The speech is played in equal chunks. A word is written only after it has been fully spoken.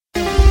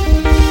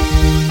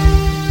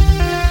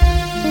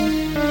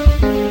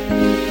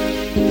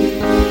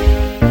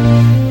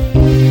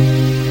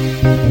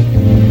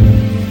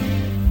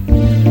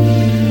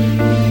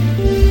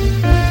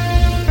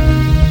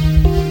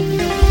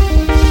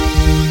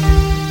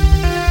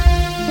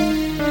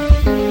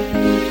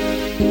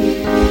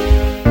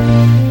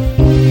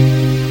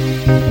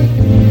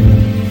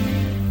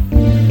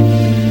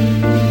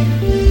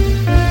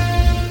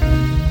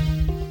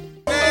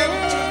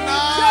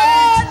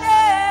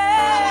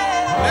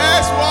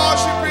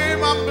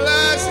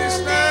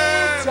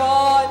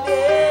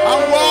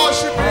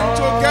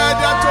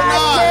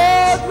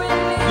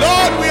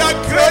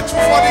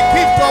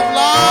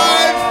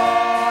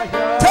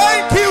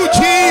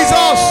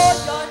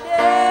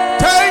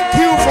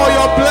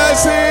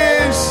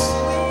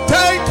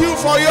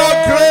for your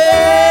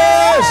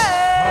grace.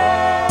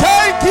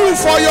 Thank you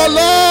for your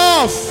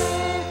love.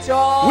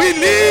 We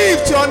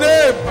lift your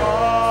name.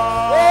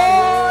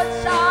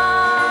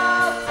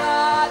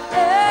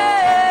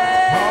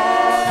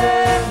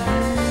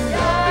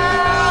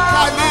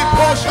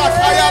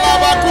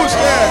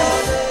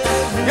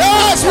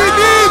 Yes, we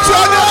lift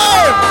your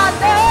name.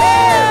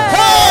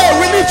 Hey,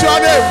 we lift your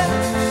name.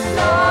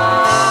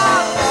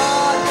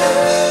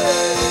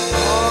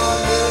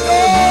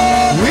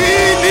 We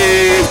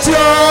lift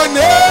your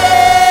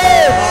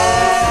name.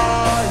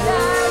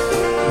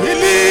 We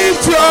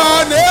lift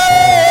your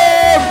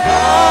name.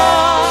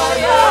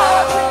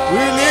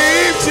 We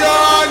lift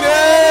your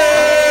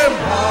name.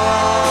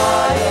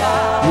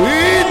 We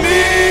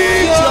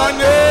lift your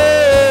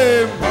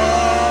name.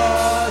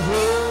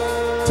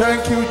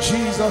 Thank you,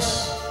 Jesus.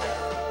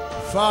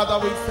 Father,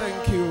 we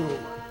thank you.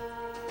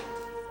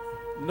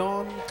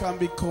 None can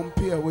be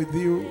compared with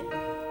you.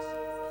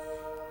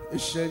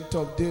 Ancient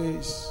of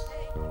days,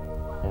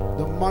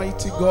 the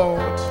mighty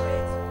God,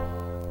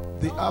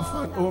 the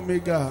Alpha and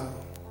Omega,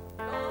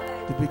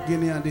 the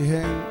beginning and the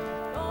end,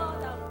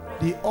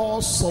 the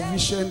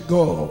all-sufficient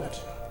God,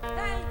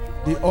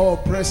 the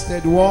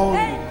all-breasted one,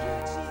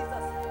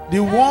 the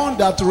one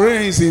that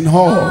reigns in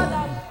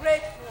all.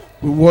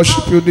 We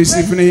worship you this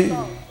evening.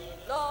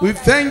 We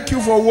thank you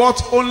for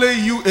what only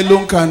you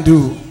alone can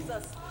do.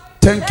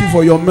 Thank you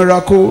for your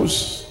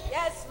miracles.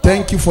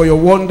 Thank you for your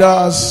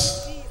wonders.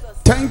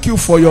 Thank you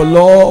for your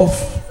love.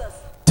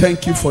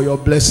 Thank you for your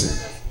blessing.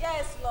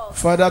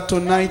 Father,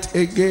 tonight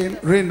again,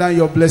 rain down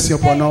your blessing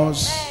upon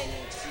us.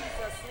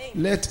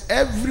 Let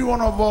every one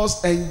of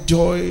us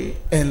enjoy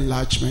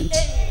enlargement.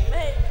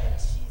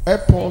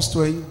 Help us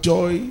to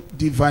enjoy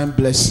divine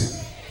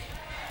blessing.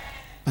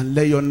 And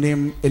let your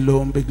name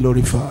alone be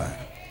glorified.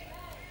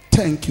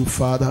 Thank you,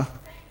 Father.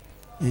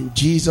 In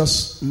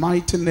Jesus'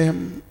 mighty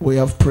name we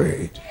have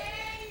prayed.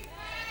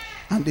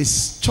 And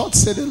this church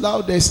said the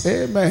loudest,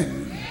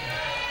 amen.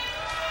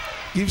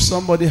 Give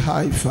somebody a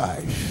high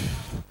five.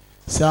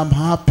 Say, I'm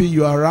happy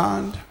you are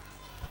around.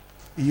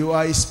 You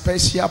are a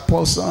special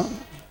person.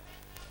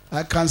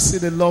 I can see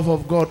the love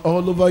of God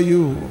all over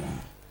you.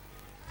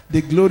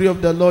 The glory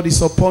of the Lord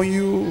is upon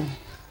you.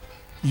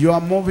 You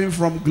are moving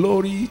from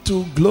glory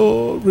to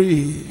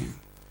glory.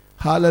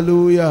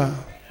 Hallelujah.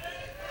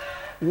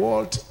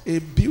 What a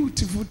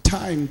beautiful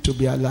time to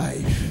be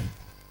alive.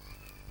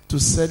 To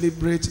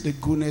celebrate the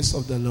goodness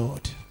of the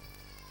Lord.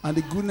 And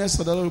the goodness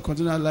of the Lord will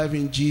continue alive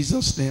in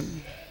Jesus'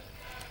 name.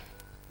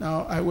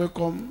 Now, I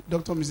welcome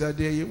Dr. Mr.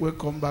 Adey.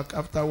 Welcome back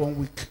after 1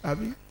 week.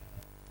 Abby,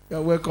 you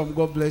are welcome.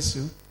 God bless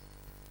you.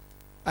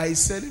 I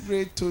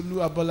celebrate Tolu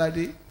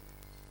Abolade.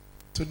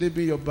 Today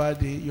be your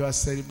birthday. You are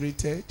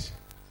celebrated.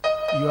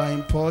 You are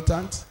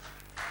important.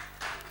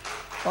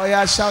 Oh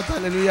yeah, shout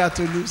hallelujah,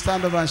 Tolu.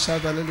 Stand up and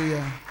shout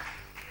hallelujah.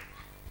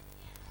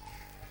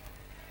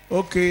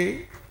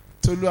 Okay,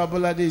 Tolu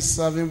Abolade is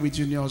serving with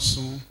Junior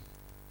soon.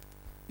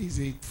 He's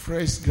a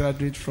fresh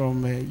graduate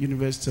from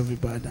University of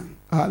Ibadan.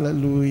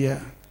 Hallelujah.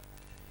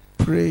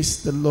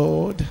 Praise the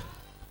Lord.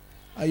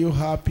 Are you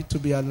happy to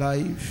be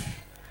alive?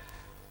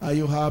 Are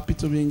you happy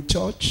to be in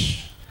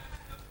church?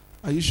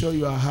 Are you sure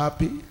you are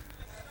happy?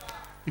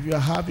 If you are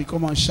happy,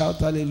 come and shout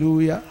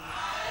hallelujah.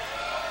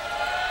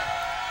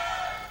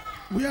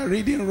 We are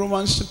reading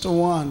Romans chapter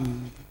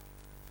 1,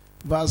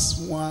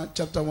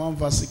 chapter 1,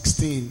 verse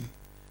 16.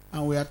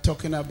 And we are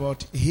talking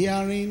about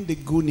hearing the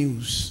good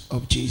news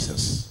of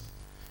Jesus.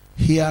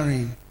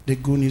 Hearing the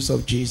good news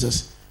of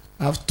Jesus.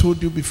 I've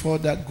told you before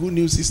that good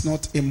news is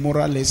not a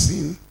moral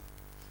lesson.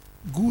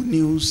 Good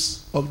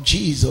news of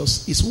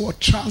Jesus is what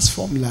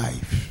transforms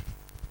life.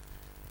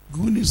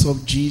 Good news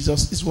of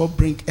Jesus is what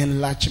brings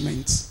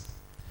enlargement.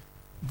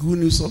 Good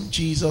news of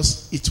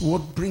Jesus is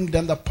what brings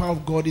down the power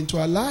of God into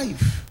our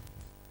life.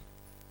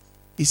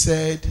 He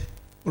said,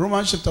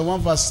 Romans chapter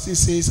 1 verse 16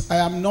 says, I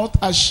am not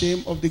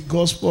ashamed of the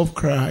gospel of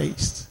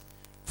Christ,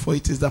 for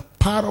it is the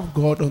power of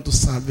God unto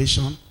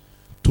salvation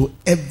to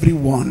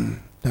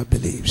everyone that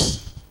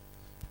believes.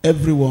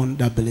 Everyone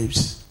that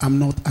believes. I'm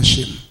not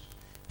ashamed.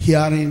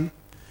 Hearing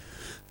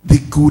the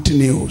good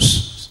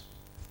news.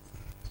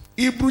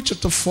 Hebrews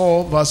chapter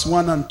 4 verse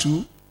 1 and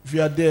 2. If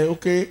you are there,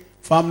 okay.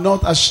 For I'm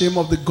not ashamed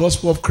of the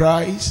gospel of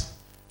Christ,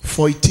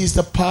 for it is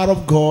the power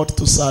of God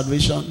to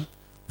salvation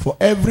for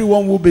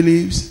everyone who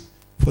believes,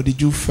 for the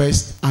Jew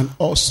first and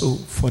also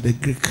for the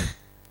Greek.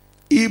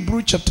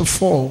 Hebrews chapter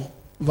 4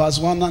 verse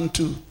 1 and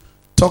 2.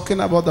 Talking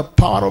about the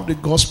power of the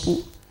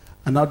gospel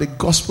and how the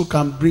gospel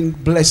can bring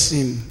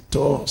blessing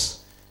to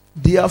us.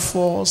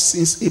 Therefore,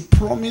 since a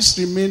promise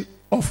remains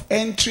of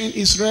entering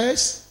his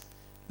rest,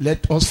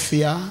 let us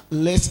fear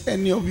lest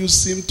any of you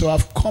seem to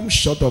have come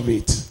short of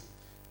it.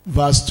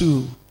 Verse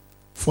 2.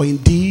 For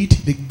indeed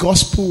the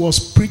gospel was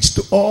preached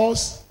to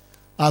us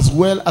as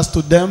well as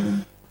to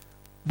them,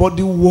 but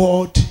the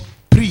word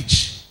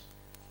preached.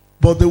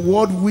 But the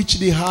word which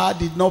they heard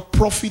did not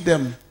profit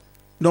them,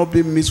 nor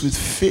be mixed with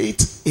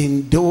faith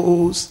in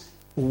those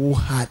who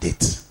heard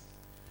it.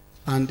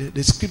 And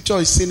the scripture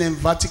is saying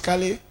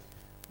vertically,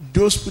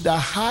 those people that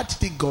heard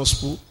the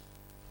gospel,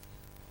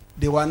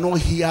 they were not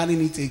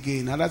hearing it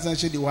again. And that's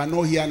actually they were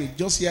not hearing it.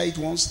 Just hear it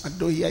once and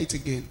don't hear it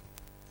again.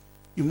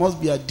 You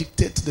must be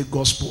addicted to the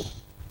gospel.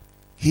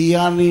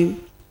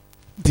 Hearing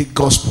the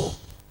gospel.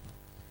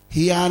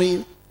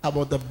 Hearing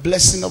about the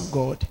blessing of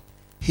God.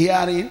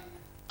 Hearing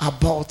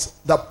about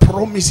the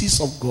promises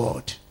of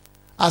God.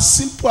 As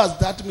simple as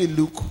that may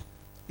look,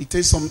 it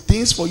takes some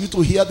things for you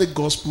to hear the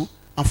gospel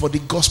and for the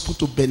gospel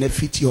to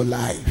benefit your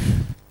life.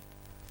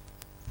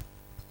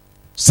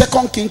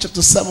 2 Kings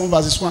chapter 7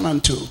 verses 1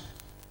 and 2.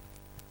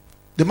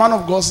 The man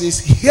of God says,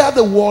 hear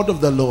the word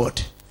of the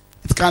Lord.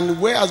 It can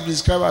where has been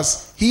described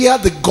as hear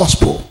the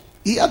gospel.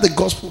 Hear the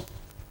gospel.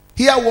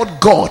 Hear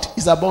what God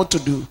is about to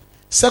do.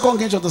 2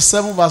 Kings chapter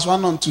 7 verse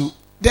 1 and 2.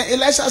 Then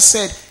Elisha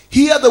said,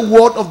 hear the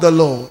word of the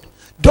Lord.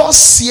 Thus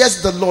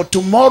says the Lord,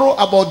 tomorrow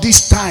about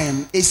this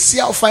time, a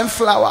seah of fine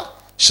flour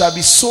shall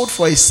be sold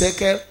for a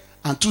shekel,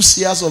 and 2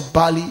 seahs of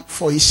barley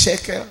for a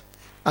shekel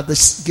at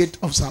the gate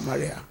of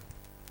Samaria.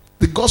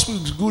 The gospel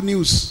is good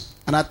news,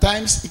 and at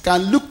times it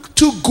can look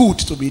too good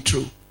to be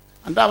true.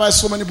 And that's why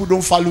so many people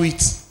don't follow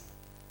it.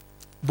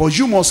 But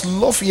you must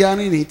love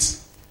hearing it.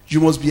 You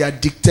must be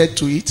addicted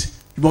to it.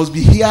 You must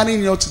be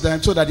hearing it all the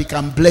time so that it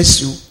can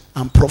bless you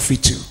and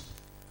profit you.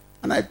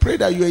 And I pray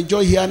that you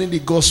enjoy hearing the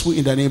gospel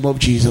in the name of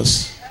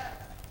Jesus.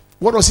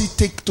 What does it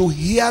take to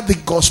hear the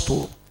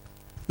gospel?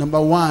 Number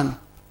one,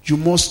 you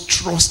must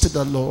trust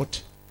the Lord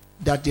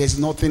that there's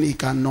nothing he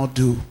cannot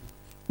do.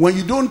 When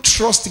you don't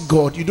trust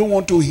God, you don't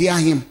want to hear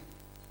him.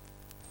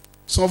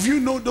 Some of you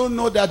don't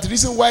know that the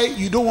reason why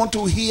you don't want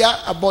to hear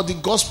about the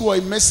gospel or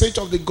a message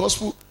of the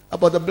gospel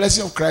about the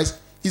blessing of Christ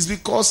is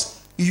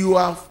because you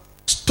have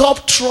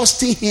stopped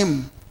trusting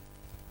him.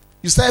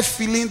 You start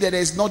feeling that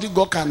there is nothing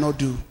God cannot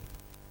do.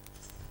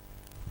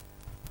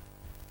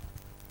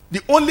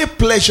 The only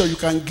pleasure you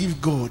can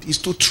give God is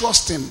to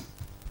trust him.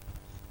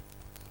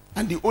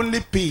 And the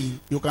only pain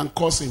you can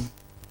cause him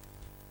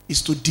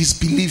is to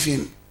disbelieve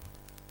him.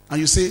 And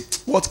you say,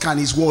 what can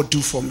his word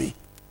do for me?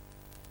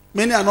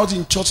 Many are not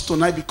in church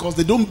tonight because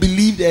they don't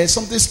believe there is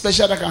something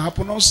special that can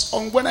happen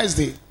on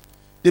Wednesday.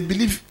 They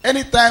believe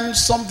anytime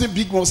something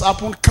big must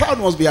happen, crowd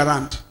must be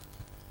around.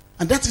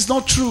 And that is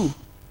not true.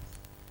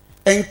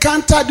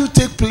 Encounter do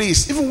take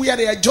place, even where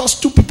there are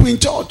just 2 people in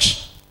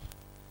church.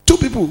 2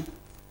 people.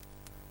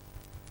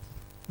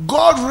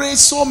 God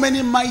raised so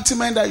many mighty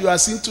men that you are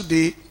seeing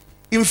today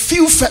in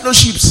few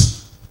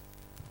fellowships.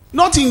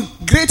 Not in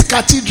great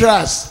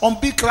cathedrals, on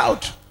big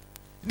crowd.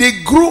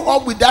 They grew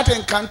up with that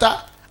encounter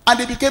and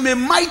they became a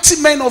mighty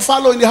man of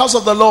valor in the house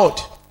of the Lord.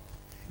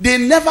 They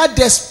never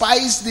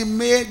despised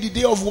the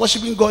day of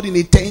worshiping God in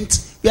a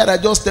tent where there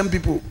are just 10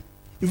 people.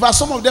 In fact,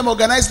 some of them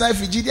organized night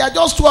vigil. They are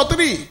just 2 or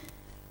 3.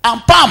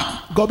 And bam,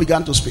 God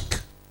began to speak.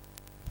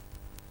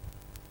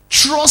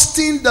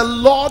 Trusting the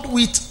Lord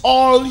with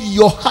all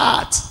your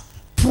heart.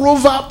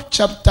 Proverbs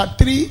chapter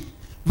 3,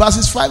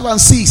 verses 5 and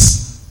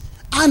 6.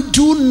 And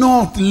do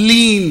not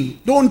lean,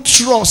 don't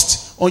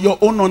trust on your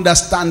own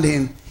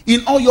understanding.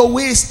 In all your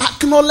ways,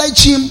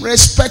 acknowledge him,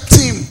 respect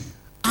him,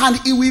 and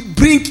he will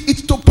bring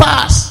it to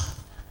pass.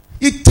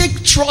 It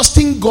takes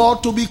trusting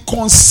God to be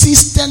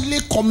consistently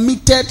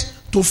committed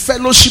to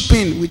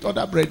fellowshipping with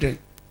other brethren.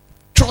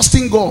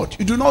 Trusting God.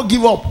 You do not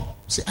give up.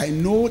 Say, I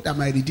know that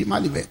my Redeemer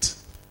liveth.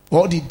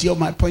 All the day of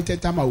my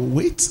appointed time, I will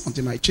wait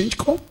until my change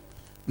comes.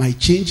 My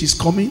change is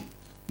coming.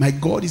 My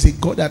God is a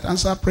God that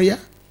answers prayer.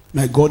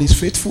 My God is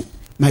faithful.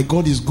 My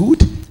God is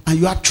good. And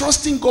you are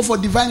trusting God for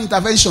divine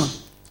intervention.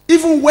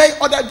 Even when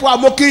other people are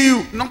mocking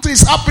you, nothing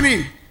is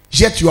happening.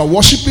 Yet you are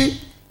worshiping.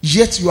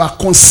 Yet you are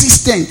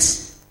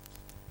consistent.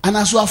 And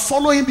as you are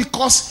following,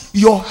 because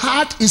your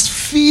heart is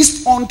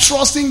fixed on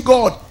trusting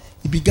God,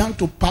 He began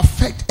to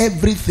perfect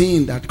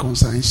everything that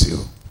concerns you.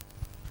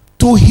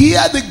 To hear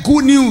the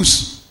good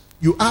news,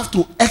 you have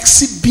to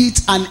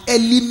exhibit an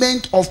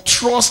element of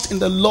trust in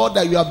the Lord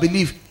that you have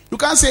believed. You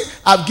can't say,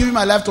 I've given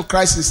my life to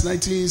Christ since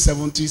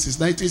 1970, since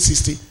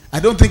 1960. I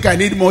don't think I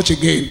need much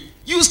again.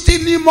 You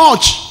still need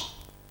much.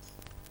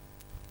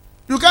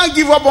 You can't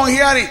give up on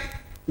hearing.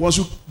 Once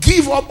you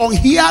give up on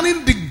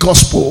hearing the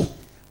gospel,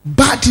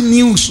 bad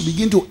news will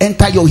begin to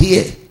enter your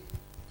ear.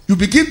 You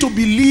begin to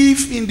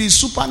believe in the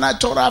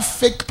supernatural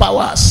fake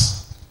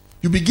powers.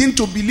 You begin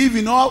to believe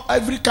in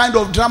every kind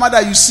of drama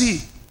that you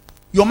see.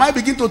 Your mind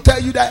begin to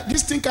tell you that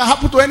this thing can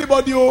happen to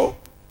anybody. Oh,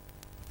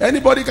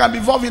 anybody can be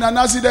involved in an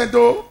accident.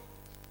 Oh,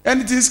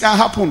 anything can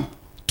happen.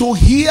 To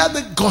hear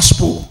the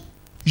gospel,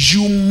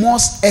 you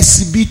must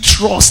exhibit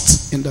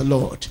trust in the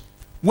Lord.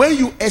 When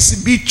you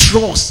exhibit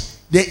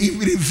trust, then it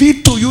will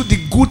reveal to you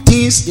the good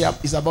things He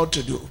is about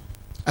to do.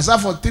 Isaiah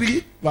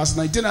 43, verse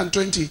 19 and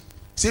 20.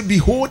 Say,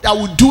 behold, I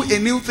will do a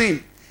new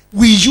thing.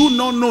 Will you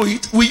not know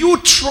it? Will you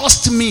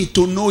trust me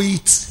to know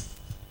it?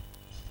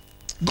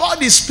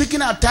 God is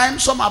speaking at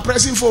times, some are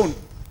pressing phone.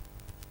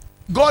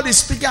 God is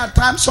speaking at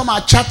times, some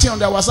are chatting on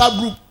their WhatsApp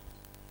group.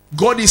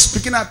 God is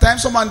speaking at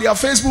times, some on their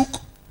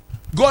Facebook.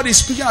 God is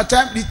speaking at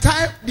times.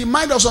 The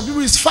mind of some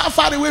people is far,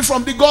 far away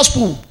from the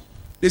gospel.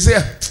 They say,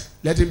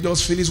 let him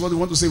just finish what they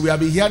want to say. We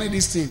have been hearing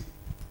this thing.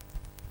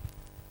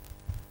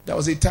 There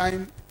was a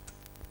time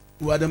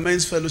We were the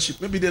men's fellowship.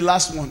 Maybe the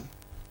last one.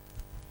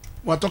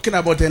 We were talking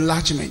about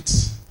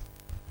enlargement.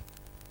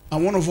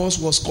 And one of us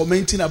was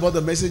commenting about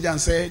the message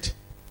and said,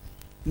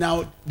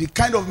 now, the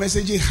kind of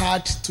message he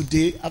had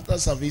today after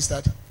service,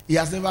 that he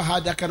has never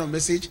had that kind of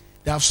message.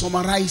 They have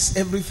summarized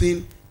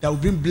everything that will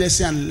bring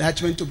blessing and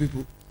enlargement to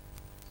people.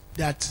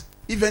 That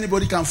if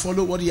anybody can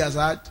follow what he has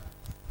had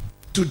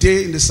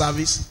today in the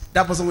service,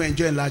 that person will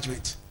enjoy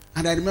enlargement.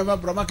 And I remember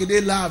Brahma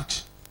Kede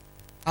laughed.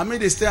 I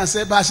made a stay and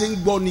said,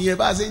 Basing Bonnie,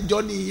 Basing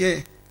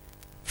Johnny,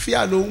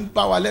 fear no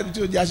power left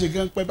to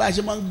Jashigan,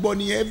 Basing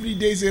Bonnie every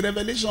day is a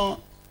revelation.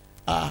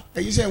 And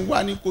you say,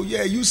 one,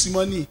 yeah, use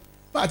money,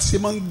 but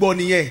Simon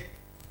Bonnie.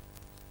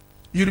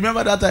 You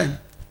remember that time?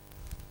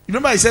 You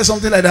remember he said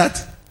something like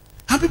that?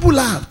 And people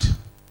laughed. You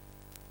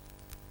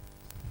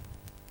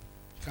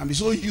can be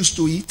so used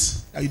to it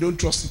that you don't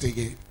trust it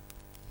again.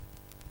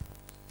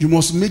 You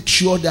must make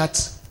sure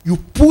that you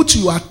put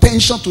your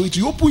attention to it.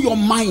 You open your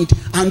mind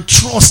and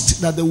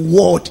trust that the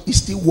word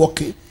is still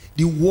working.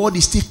 The word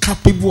is still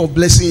capable of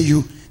blessing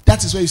you.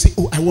 That is why you say,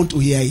 oh, I want to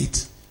hear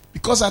it.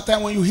 Because at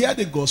times when you hear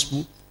the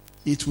gospel,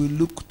 it will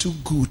look too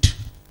good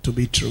to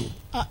be true.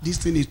 This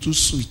thing is too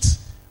sweet.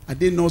 Are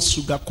they not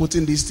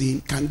sugarcoating this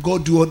thing? Can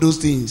God do all those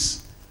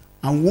things?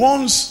 And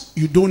once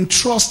you don't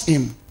trust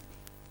him,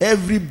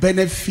 every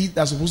benefit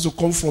that's supposed to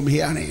come from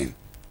hearing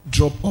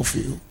drop off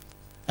you.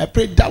 I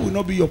pray that will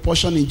not be your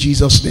portion in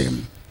Jesus'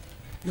 name.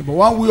 Number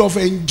one way of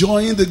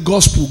enjoying the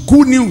gospel,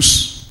 good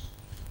news.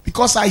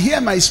 Because I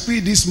hear my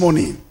spirit this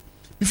morning,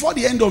 before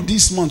the end of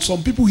this month,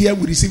 some people here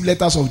will receive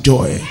letters of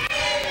joy.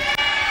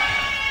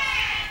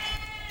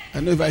 I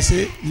know if I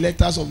say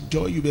letters of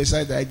joy, you'll be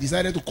excited. I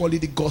decided to call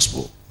it the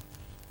gospel.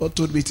 God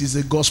told me it is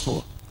the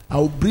gospel. I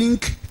will bring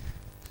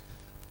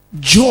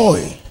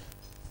joy,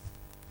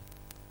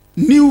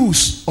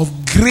 news of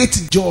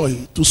great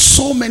joy to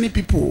so many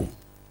people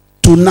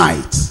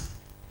tonight.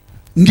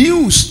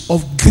 News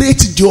of great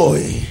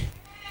joy.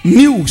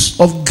 News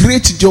of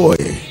great joy.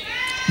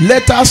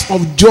 Letters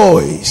of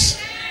joys.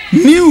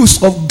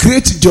 News of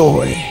great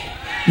joy.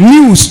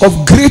 News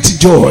of great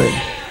joy.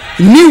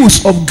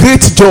 News of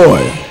great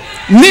joy.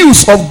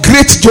 News of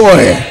great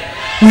joy.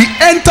 We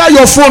enter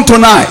your phone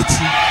tonight.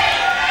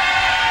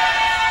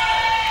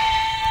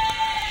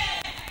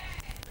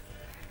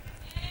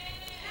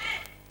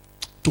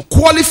 To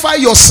qualify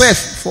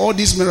yourself for all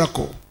this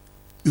miracle,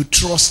 you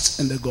trust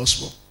in the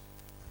gospel.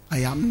 I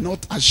am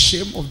not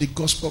ashamed of the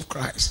gospel of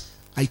Christ.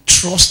 I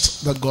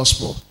trust the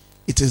gospel.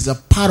 It is the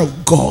power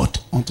of God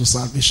unto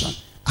salvation.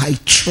 I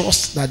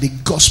trust that the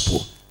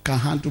gospel can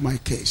handle my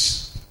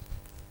case.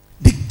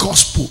 The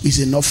gospel is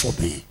enough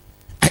for me.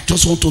 I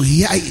just want to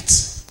hear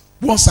it.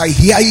 Once I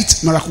hear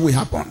it, miracle will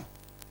happen.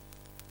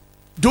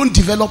 Don't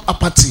develop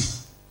apathy.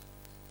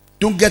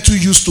 Don't get too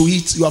used to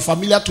it. You are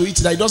familiar to it.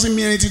 That it doesn't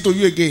mean anything to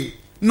you again.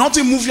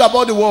 Nothing moves you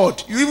about the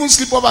word. You even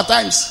sleep over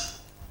times.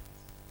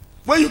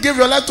 When you give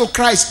your life to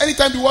Christ,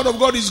 anytime the word of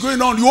God is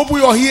going on, you open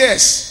your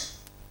ears.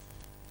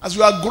 As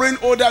you are growing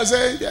older, you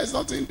say, there's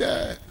nothing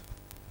there.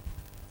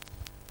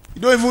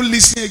 You don't even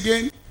listen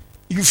again.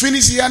 If you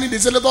finish hearing, they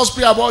say, let us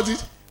pray about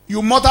it.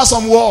 You mutter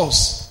some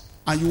words,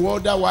 and you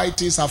wonder why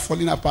things are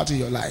falling apart in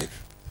your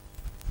life.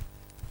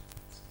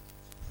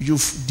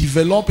 You've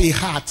developed a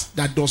heart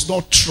that does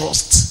not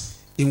trust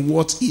in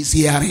what is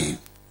hearing.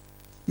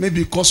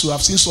 Maybe because you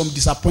have seen some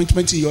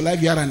disappointment in your life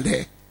here and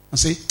there. And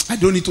say, I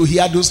don't need to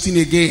hear those things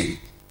again.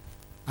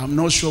 I'm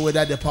not sure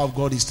whether the power of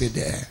God is still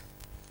there.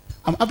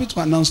 I'm happy to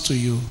announce to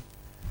you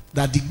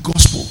that the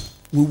gospel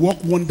will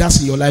work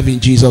wonders in your life in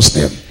Jesus'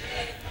 name.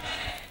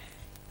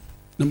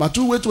 Number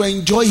two way to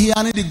enjoy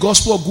hearing the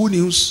gospel of good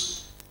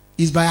news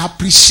is by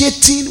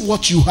appreciating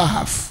what you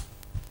have.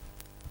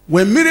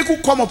 When miracle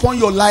come upon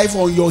your life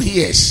or your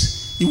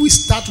ears, it will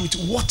start with,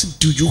 what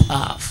do you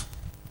have?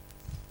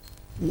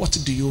 What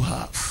do you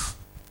have?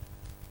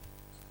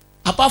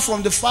 Apart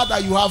from the fact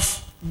that you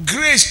have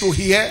grace to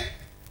hear,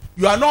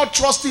 you are not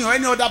trusting on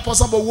any other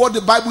person but what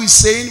the Bible is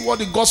saying, what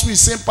the gospel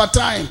is saying per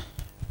time.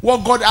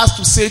 What God has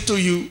to say to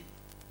you.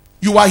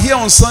 You are here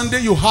on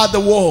Sunday, you heard the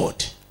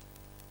word.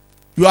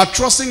 You are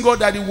trusting God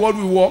that the word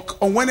will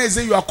work. On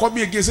Wednesday, you are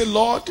coming again, say,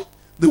 Lord,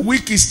 the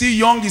week is still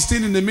young, is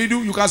still in the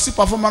middle. You can still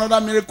perform another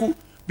miracle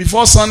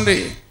before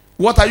Sunday.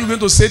 What are you going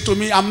to say to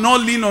me? I'm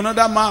not leaning on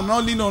another man. I'm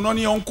not leaning on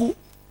any uncle.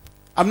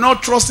 I'm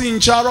not trusting in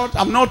chariot.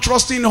 I'm not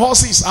trusting in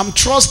horses. I'm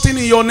trusting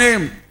in your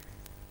name.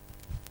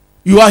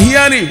 You are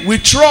hearing. We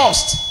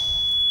trust.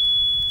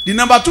 The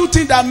number two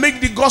thing that makes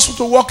the gospel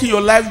to work in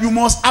your life, you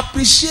must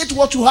appreciate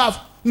what you have.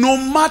 No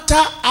matter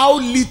how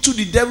little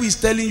the devil is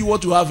telling you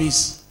what you have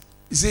is.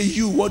 He says,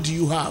 you, what do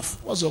you have?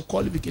 What's your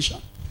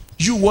qualification?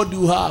 You, what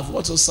do you have?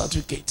 What's your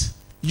certificate?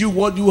 You,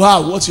 what do you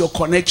have? What's your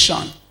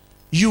connection?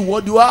 You,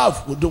 what do you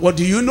have? What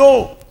do you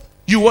know?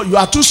 You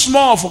are too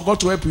small for God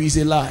to help you. Is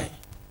a lie.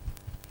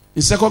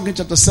 In 2 Kings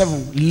chapter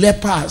 7,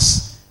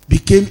 lepers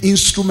became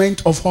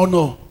instrument of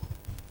honor.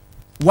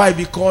 Why?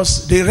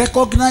 Because they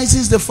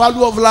recognizes the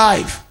value of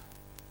life.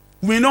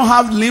 We may not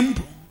have limb,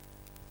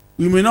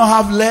 we may not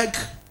have leg,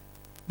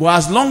 but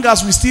as long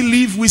as we still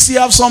live, we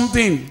still have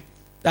something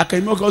that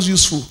can make us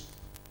useful.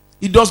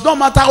 It does not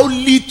matter how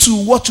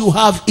little what you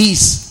have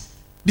is.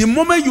 The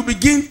moment you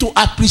begin to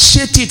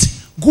appreciate it,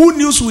 good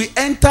news will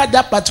enter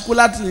that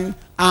particular thing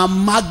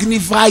and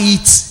magnify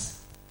it.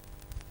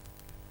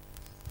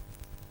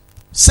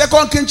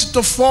 2 Kings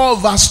chapter 4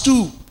 verse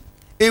 2.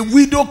 A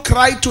widow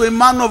cried to a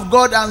man of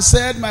God and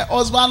said, my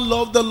husband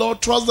loved the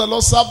Lord, trust the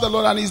Lord, serve the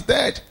Lord, and is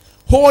dead.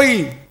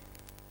 Hoeing.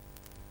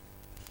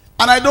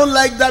 And I don't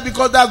like that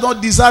because that's not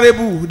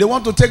desirable. They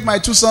want to take my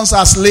 2 sons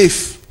as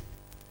slaves.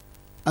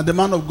 And the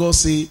man of God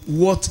said,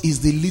 what is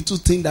the little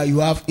thing that you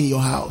have in your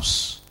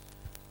house?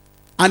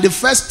 And the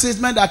first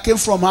statement that came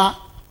from her,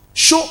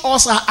 show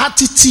us her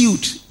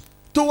attitude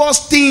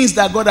towards things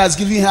that God has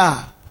given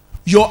her.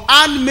 Your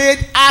handmaid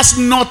has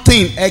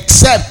nothing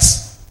except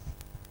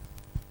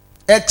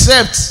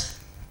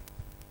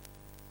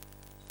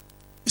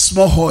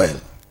small oil.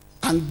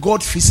 And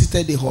God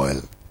visited the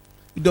oil.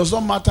 It does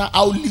not matter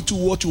how little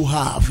what you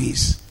have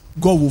is.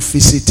 God will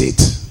visit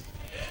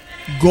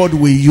it. God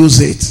will use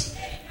it.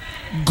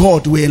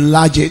 God will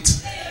enlarge it.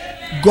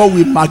 God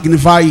will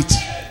magnify it.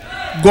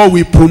 God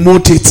will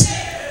promote it.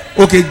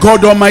 Okay,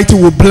 God Almighty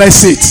will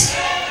bless it.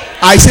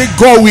 I say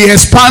God will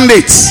expand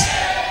it.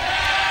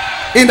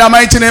 In the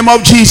mighty name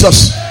of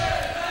Jesus.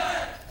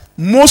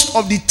 Most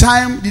of the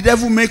time, the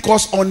devil makes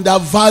us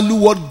undervalue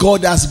what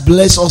God has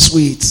blessed us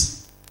with.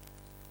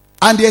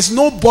 And there's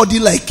nobody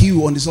like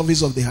you on the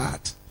surface of the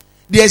heart.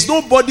 There's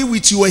nobody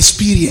with your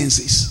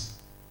experiences,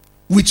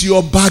 with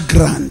your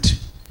background,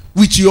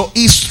 with your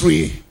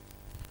history,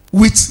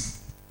 with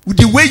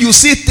the way you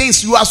see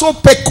things. You are so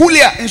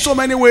peculiar in so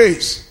many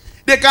ways.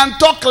 They can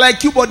talk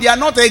like you, but they are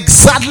not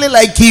exactly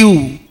like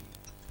you.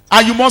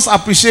 And you must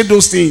appreciate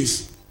those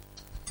things.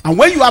 And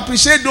when you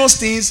appreciate those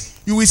things,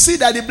 you will see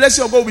that the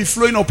blessing of God will be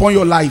flowing upon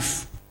your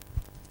life.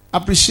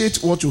 Appreciate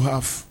what you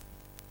have.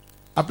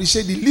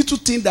 Appreciate the little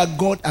thing that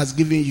God has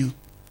given you.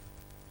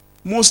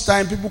 Most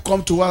time people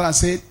come to us and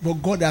say, but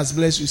God has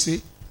blessed you.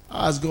 Say,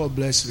 how has God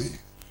blessed me?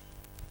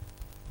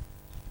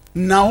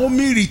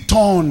 Naomi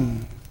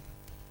returned.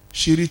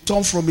 She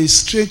returned from a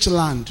strange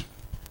land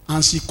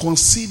and she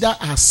considered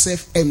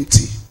herself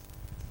empty.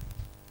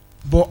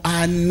 But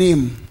her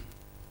name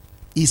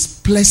is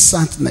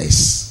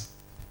pleasantness.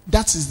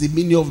 That is the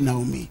meaning of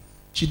Naomi.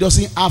 She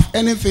doesn't have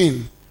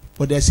anything,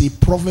 but there's a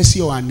prophecy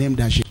on her name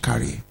that she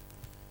carries.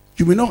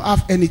 You may not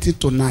have anything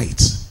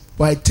tonight,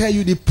 but I tell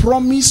you the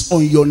promise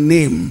on your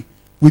name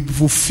will be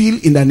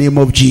fulfilled in the name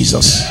of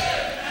Jesus.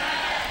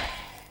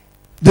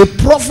 The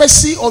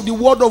prophecy of the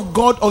word of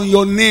God on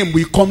your name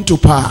will come to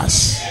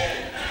pass.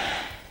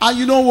 And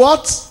you know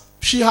what?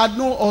 She had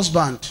no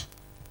husband.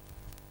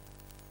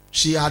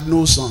 She had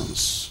no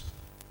sons.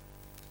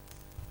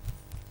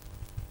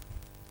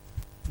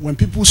 When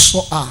people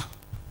saw her,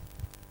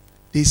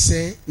 they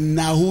say,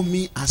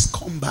 Naomi has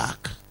come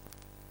back.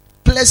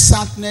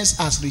 Pleasantness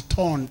has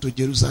returned to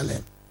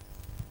Jerusalem.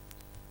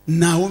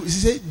 Naomi, she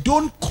said,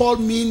 don't call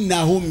me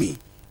Naomi.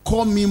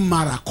 Call me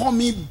Mara. Call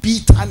me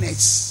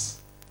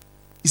bitterness.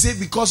 He said,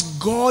 because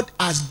God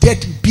has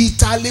dealt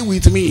bitterly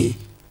with me.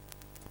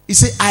 He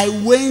said,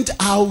 I went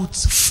out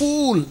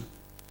full.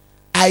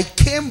 I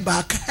came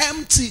back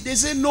empty. They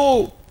said,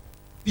 no.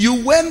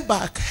 You went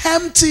back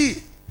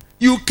empty.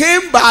 You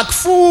came back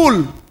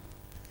full.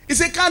 He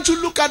said, can't you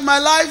look at my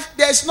life?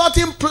 There's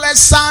nothing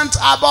pleasant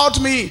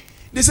about me.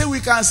 They say we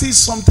can see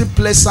something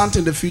pleasant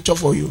in the future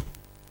for you.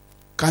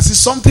 Can see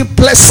something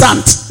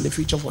pleasant in the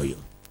future for you.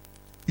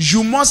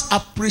 You must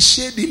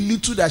appreciate the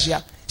little that she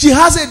has. She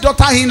has a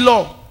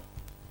daughter-in-law.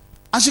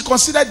 And she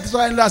considered the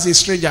daughter-in-law as a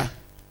stranger.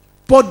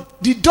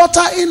 But the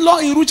daughter-in-law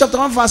in Ruth chapter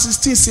 1 verse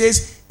 16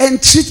 says,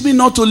 entreat me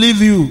not to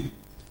leave you.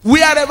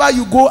 Wherever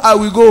you go, I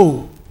will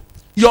go.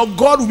 Your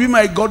God will be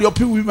my God. Your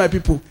people will be my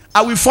people.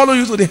 I will follow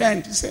you to the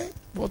end. He said,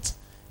 but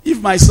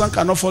if my son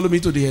cannot follow me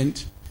to the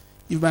end,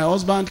 if my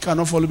husband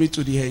cannot follow me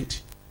to the end,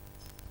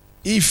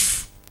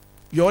 if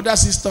your other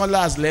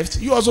sister-in-law has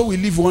left, you also will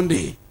leave one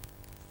day.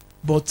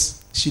 But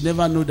she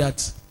never knew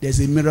that there's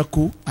a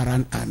miracle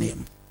around her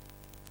name.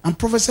 I'm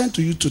prophesying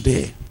to you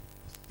today.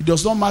 It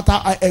does not matter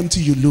how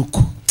empty you look.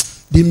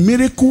 The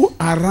miracle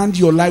around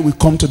your life will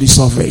come to the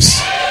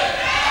surface.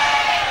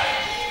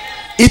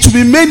 It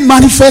will be made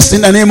manifest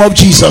in the name of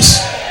Jesus.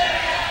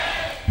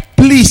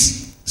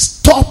 Please,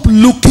 stop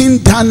looking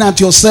down at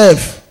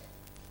yourself.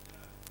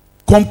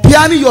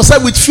 Comparing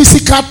yourself with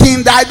physical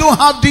things that I don't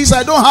have this,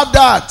 I don't have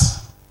that.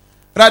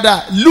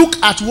 Rather, look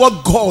at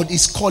what God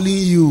is calling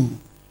you.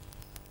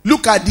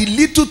 Look at the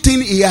little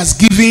thing He has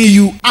given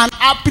you and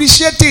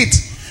appreciate it.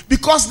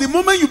 Because the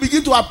moment you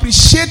begin to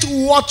appreciate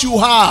what you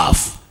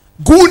have,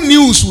 good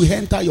news will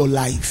enter your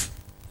life.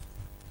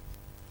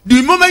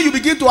 The moment you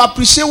begin to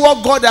appreciate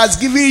what God has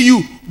given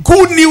you,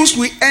 good news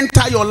will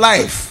enter your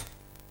life.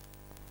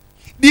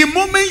 The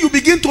moment you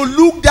begin to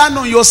look down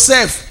on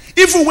yourself,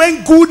 even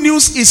when good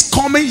news is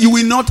coming, you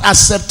will not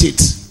accept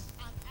it.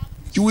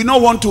 You will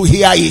not want to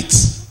hear it.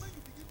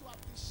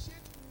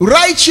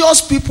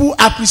 Righteous people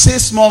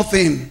appreciate small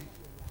things.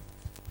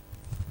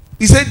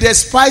 He said,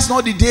 despise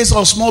not the days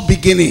of small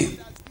beginning.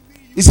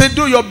 He said,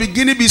 though your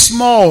beginning be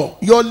small,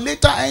 your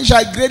later end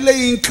shall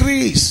greatly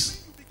increase.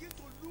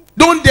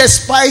 Don't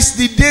despise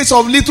the days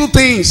of little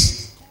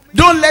things.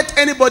 Don't let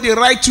anybody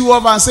write you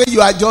off and say you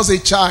are just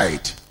a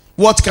child.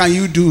 What can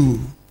you do?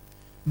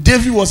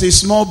 David was a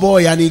small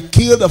boy and he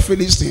killed the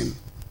Philistine.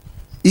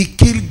 He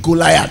killed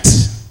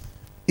Goliath.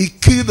 He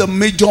killed the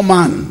major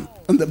man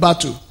in the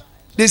battle.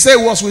 They say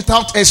he was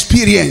without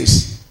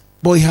experience,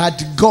 but he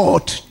had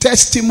God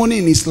testimony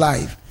in his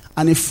life,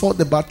 and he fought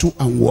the battle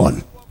and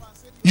won.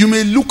 You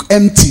may look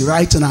empty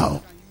right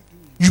now.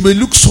 You may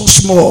look so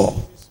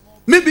small.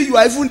 Maybe you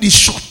are even the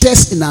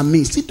shortest in our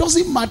midst. It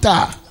doesn't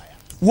matter.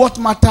 What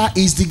matters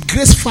is the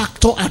grace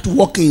factor at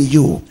work in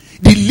you.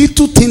 The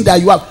little thing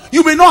that you have.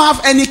 You may not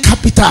have any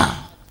capital.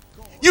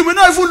 You may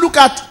not even look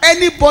at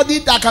anybody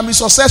that can be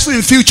successful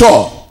in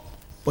future.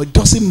 But it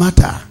doesn't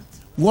matter.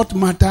 What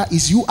matters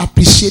is you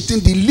appreciating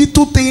the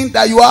little thing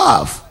that you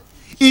have.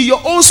 In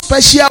your own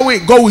special way,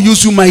 God will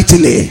use you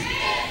mightily.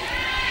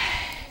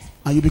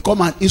 And you become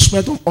an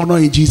instrument of honor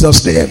in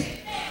Jesus' name.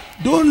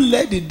 Don't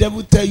let the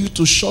devil tell you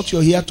to shut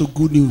your ear to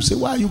good news. Say,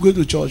 why are you going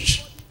to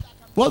church?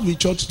 What will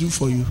church do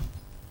for you?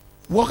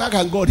 How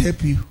can God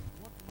help you?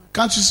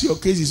 Can't you see your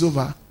case is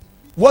over?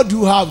 What do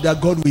you have that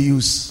God will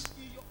use?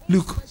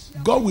 Look,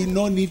 God will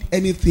not need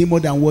anything more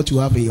than what you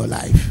have in your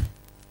life.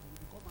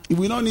 He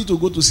will not need to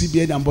go to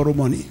CBN and borrow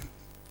money,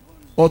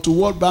 or to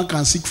World Bank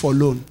and seek for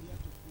loan.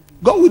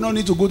 God will not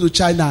need to go to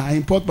China and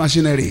import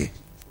machinery.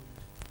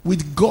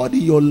 With God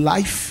in your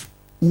life,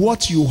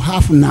 what you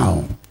have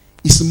now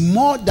is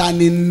more than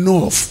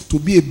enough to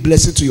be a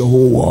blessing to your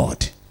whole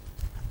world.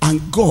 And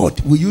God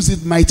will use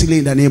it mightily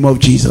in the name of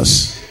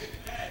Jesus.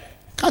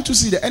 Can't you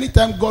see that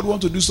anytime God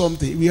wants to do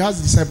something, we ask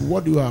the disciples,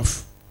 what do you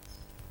have?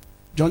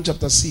 John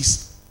chapter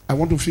 6. I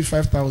want to feed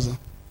 5,000. He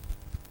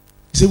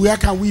said, where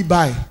can we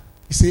buy?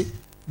 He said,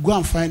 go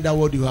and find out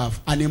what you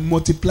have. And he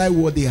multiplied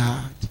what they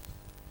had.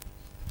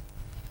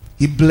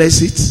 He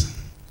blessed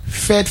it,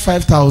 fed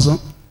 5,000,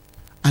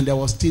 and there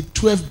was still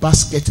 12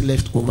 baskets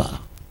left over.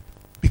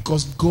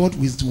 Because God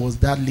was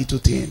that little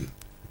thing.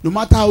 No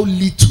matter how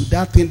little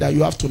that thing that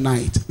you have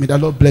tonight, may the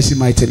Lord bless you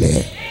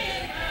mightily.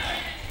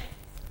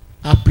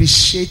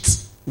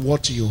 Appreciate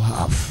what you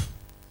have.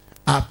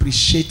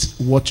 Appreciate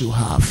what you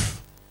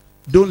have.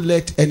 Don't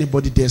let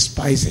anybody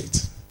despise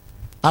it.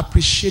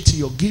 Appreciate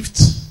your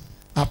gift.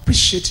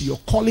 Appreciate your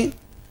calling.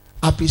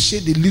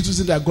 Appreciate the little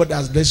thing that God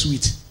has blessed you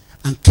with.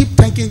 And keep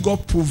thanking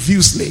God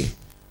profusely.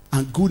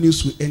 And good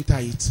news will enter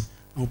it.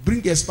 And will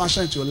bring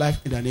expansion into your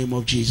life in the name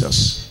of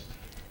Jesus.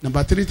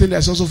 Number 3 thing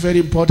that's also very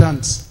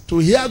important. To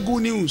hear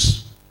good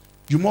news,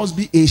 you must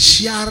be a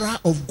sharer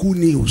of good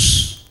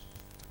news.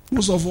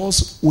 Most of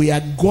us, we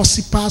are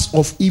gossipers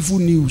of evil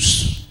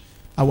news.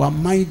 Our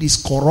mind is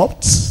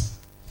corrupt.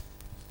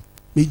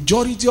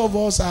 Majority of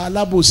us are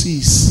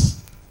labosies.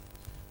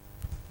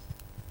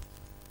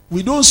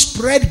 We don't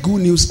spread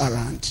good news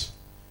around.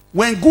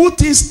 When good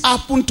things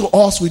happen to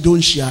us, we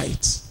don't share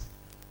it.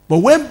 But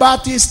when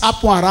bad things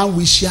happen around,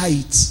 we share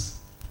it.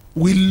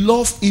 We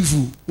love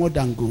evil more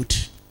than good.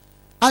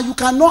 And you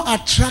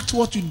cannot attract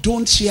what you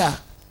don't share.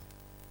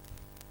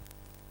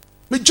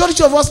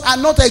 Majority of us are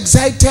not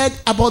excited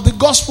about the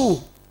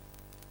gospel.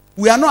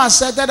 We are not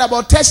excited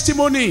about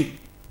testimony.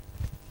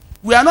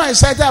 We are not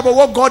excited about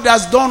what God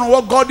has done or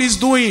what God is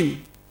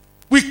doing.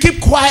 We keep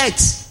quiet.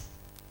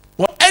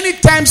 But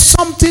anytime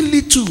something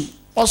little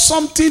or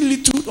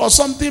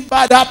something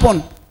bad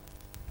happen,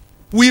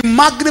 we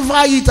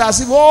magnify it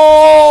as if,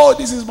 oh,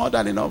 this is more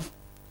than enough.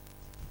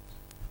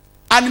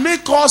 And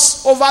make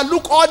us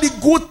overlook all the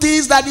good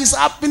things that is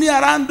happening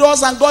around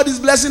us and God is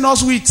blessing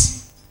us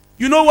with.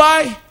 You know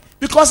why?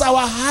 Because our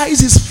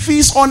eyes is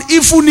fixed on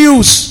evil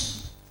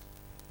news.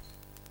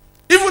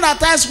 Even at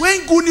times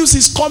when good news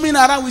is coming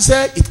around, we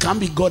say, it can't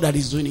be God that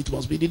is doing it. It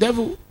must be the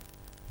devil.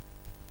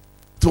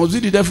 It must be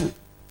the devil.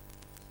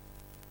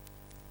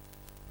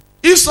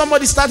 If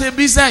somebody started a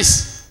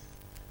business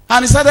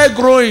and it started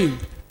growing,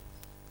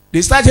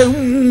 they started,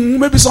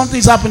 maybe something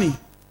is happening.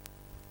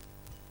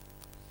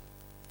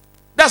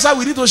 That's why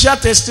we need to share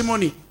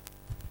testimony.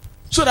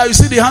 So that you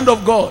see the hand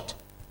of God.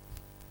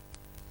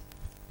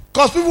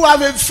 Because people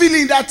have a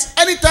feeling that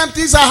anytime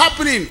things are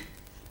happening,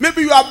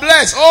 maybe you are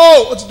blessed.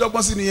 Oh, what's the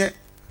dog in here?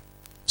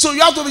 So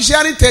you have to be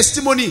sharing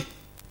testimony.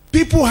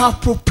 People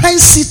have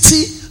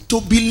propensity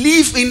to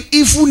believe in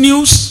evil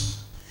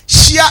news,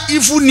 share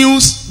evil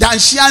news, than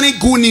sharing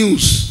good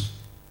news.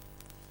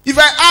 If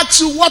I ask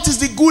you what is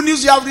the good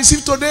news you have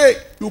received today,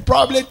 you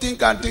probably think.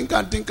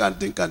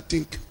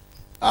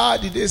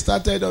 The day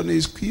started on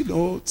his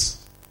keynote.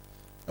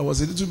 I was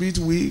a little bit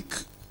weak.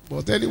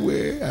 But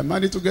anyway, I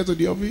managed to get to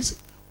the office.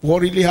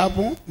 What really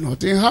happened?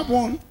 Nothing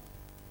happened.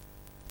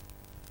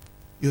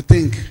 You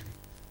think.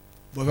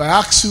 But if I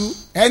ask you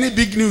any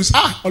big news,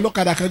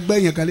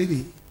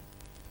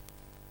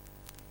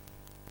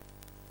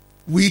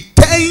 we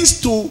tend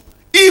to,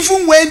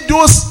 even when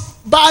those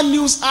bad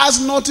news has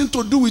nothing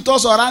to do with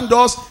us around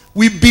us,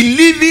 we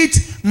believe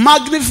it,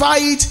 magnify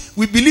it,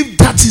 we believe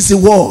that is the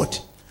word.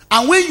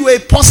 And when you are a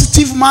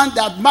positive man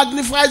that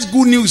magnifies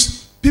good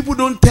news, people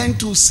don't tend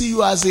to see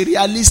you as a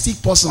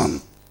realistic person.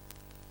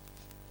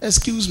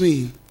 Excuse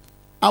me.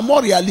 I'm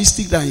more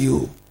realistic than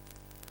you.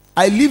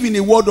 I live in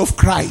a world of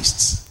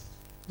Christ.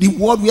 The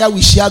world where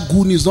we share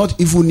good news, not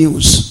evil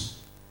news.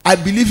 I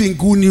believe in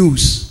good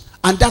news.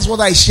 And that's what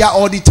I share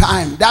all the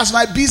time. That's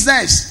my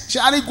business.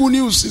 Sharing good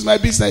news is my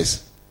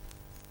business.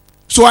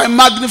 So I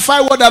magnify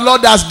what the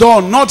Lord has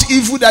done, not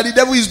evil that the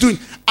devil is doing.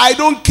 I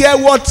don't care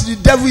what the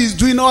devil is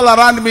doing all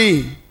around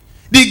me.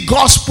 The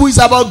gospel is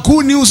about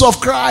good news of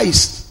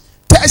Christ.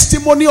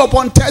 Testimony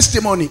upon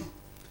testimony.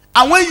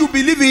 And when you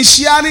believe in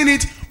sharing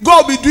it,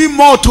 God will be doing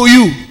more to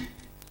you.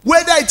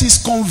 Whether it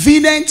is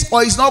convenient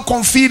or it's not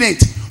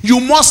convenient, you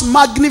must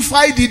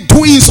magnify the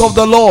doings of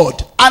the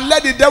Lord and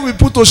let the devil be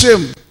put to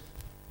shame.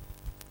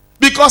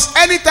 Because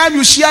anytime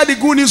you share the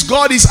good news,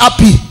 God is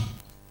happy.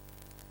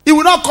 He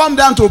will not come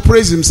down to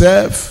praise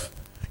himself.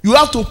 You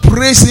have to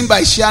praise him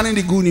by sharing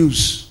the good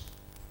news.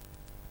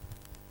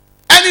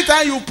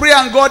 Anytime you pray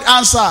and God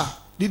answer,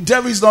 the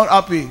devil is not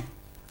happy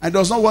and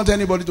does not want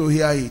anybody to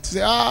hear it.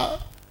 Say,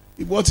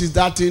 what is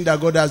that thing that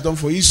God has done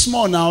for you? It's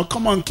small now.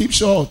 Come on, keep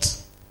short.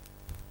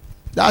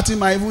 That thing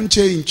might even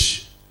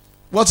change.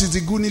 What is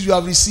the good news you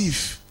have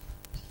received?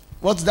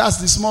 That's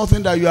the small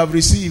thing that you have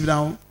received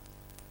now.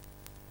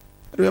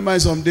 I remember in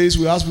some days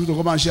we asked people to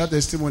come and share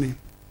testimony.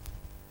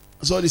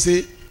 So they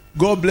say,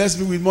 God bless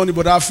me with money,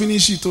 but I'll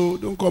finish it. Oh,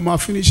 don't come, I'll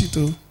finish it.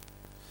 Oh,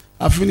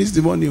 I'll finish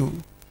the money. Oh.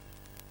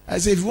 I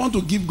say, if you want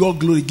to give God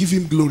glory, give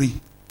him glory.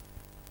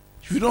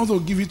 If you don't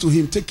want to give it to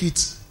him, take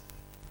it.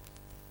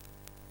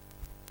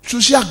 To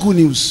share good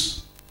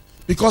news.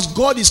 Because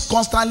God is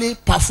constantly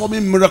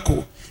performing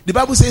miracle. The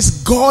Bible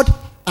says God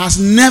has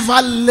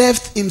never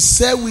left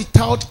himself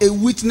without a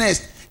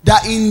witness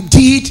that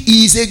indeed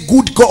he is a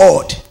good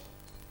God.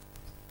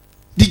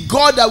 The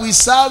God that we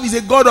serve is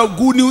a God of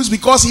good news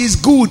because he is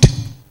good.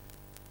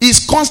 He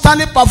is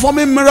constantly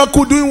performing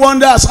miracles, doing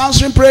wonders,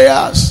 answering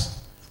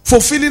prayers,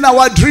 fulfilling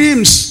our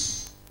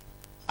dreams.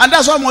 And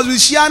that's why we must be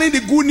sharing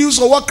the good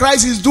news of what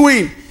Christ is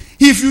doing.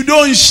 If you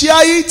don't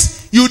share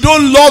it, you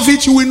don't love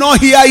it, you will not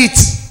hear it.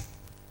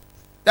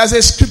 There's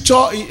a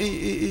scripture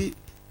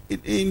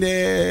in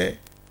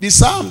the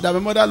psalm that my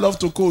mother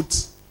loved to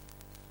quote.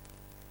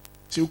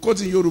 She will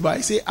quote in Yoruba.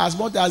 He says, as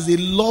much as they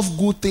love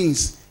good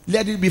things,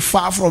 let it be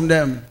far from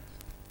them.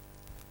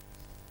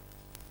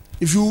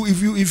 If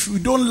you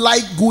don't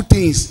like good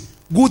things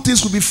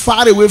will be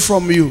far away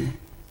from you.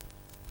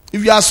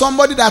 If you are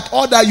somebody that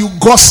all that you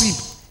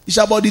gossip, it's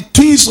about the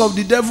things of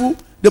the devil,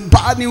 the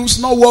bad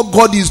news, not what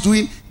God is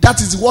doing. That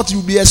is what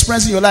you'll be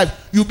experiencing in your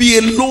life. You'll be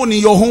alone in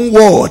your own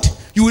world.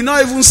 You will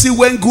not even see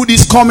when good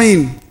is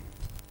coming.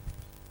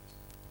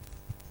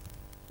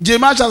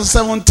 Jeremiah chapter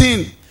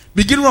 17,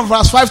 beginning from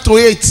verse 5 to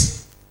 8.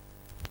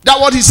 That's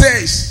what he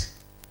says.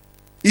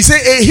 He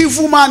said, a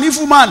evil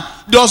man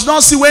does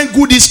not see when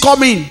good is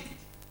coming.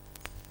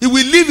 He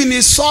will live in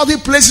the salty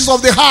places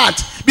of the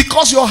heart.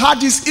 Because your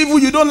heart is evil,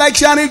 you don't like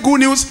sharing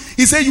good news.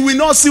 He said, you will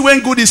not see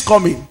when good is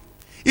coming.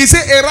 He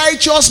said, a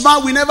righteous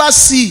man will never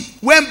see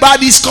when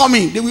bad is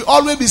coming. They will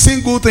always be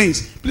seeing good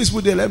things. Please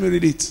put there, let me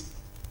read it.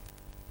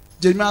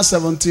 Jeremiah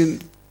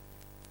 17,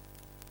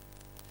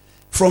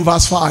 from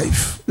verse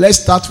 5. Let's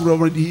start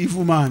with the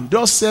evil man.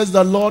 Thus says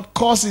the Lord,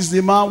 curses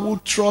the man who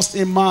trusts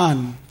in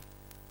man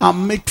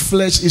and make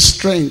flesh his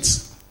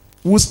strength,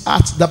 whose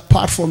heart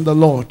depart from the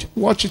Lord.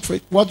 Watch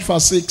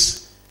verse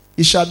 6.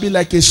 It shall be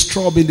like a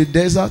straw in the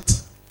desert,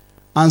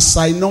 and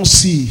shall not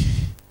see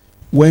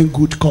when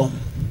good come.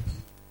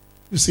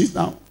 You see it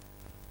now?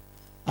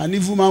 An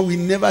evil man will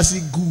never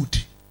see good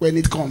when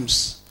it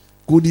comes.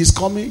 Good is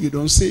coming, you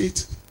don't see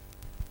it.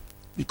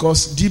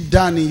 Because deep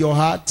down in your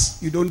heart,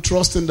 you don't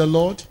trust in the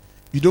Lord.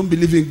 You don't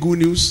believe in good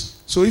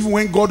news. So even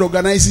when God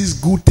organizes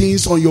good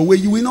things on your way,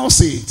 you will not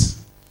see it.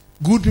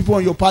 Good people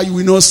on your path, you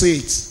will not see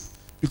it.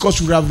 Because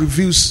you have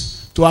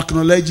refused to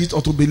acknowledge it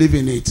or to believe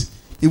in it.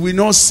 He will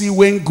not see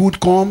when good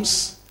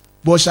comes,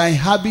 but shall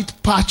inhabit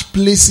parched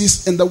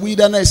places in the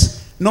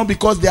wilderness. Not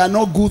because there are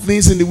no good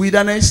things in the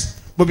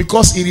wilderness, but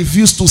because he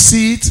refused to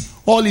see it,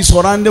 all his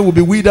surrounding will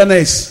be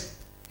wilderness.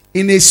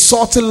 In a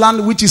certain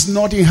land which is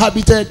not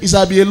inhabited, he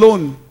shall be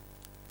alone.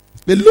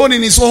 Alone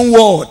in his own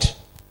world.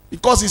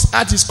 Because his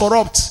heart is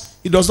corrupt.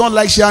 He does not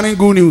like sharing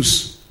good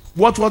news.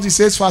 What he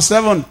says, verse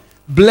 7.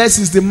 Blessed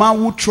is the man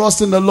who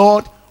trusts in the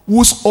Lord,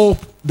 whose hope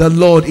the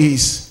Lord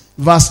is.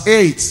 Verse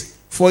 8.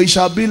 For he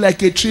shall be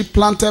like a tree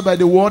planted by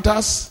the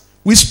waters,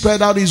 which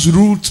spread out his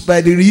roots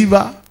by the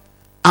river,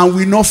 and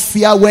will not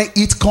fear when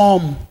it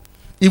come.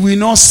 He will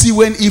not see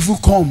when evil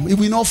come. He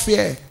will not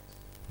fear.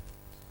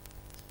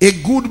 A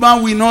good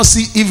man will not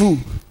see evil.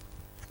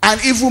 An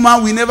evil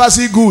man will never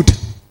see good.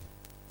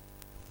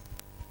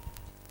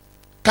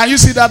 Can you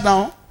see that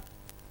now?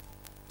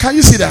 Can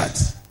you see that?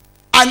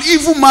 An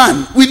evil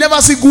man will never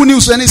see good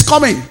news when it's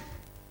coming.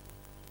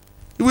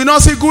 He will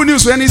not see good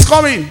news when it's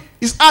coming.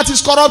 His heart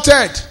is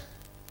corrupted.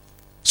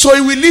 So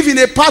he will live in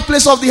a bad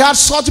place of the heart,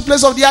 salty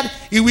place of the heart.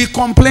 He will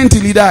complain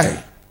till he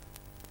die.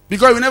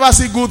 Because he will never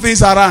see good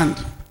things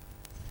around.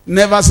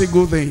 Never see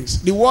good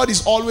things. The world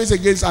is always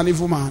against an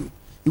evil man.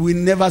 He will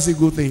never see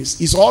good things.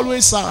 He's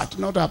always sad,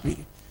 not happy.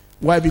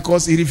 Why?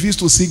 Because he refused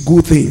to see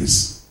good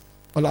things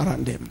all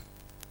around him.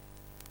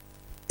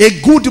 A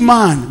good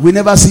man will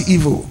never see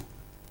evil.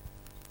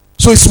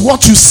 So it's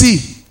what you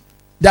see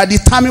that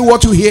determines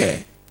what you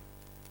hear.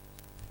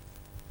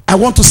 I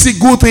want to see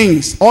good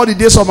things all the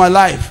days of my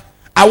life.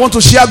 I want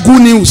to share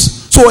good news.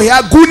 So I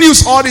hear good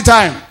news all the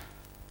time.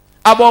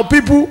 About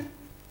people,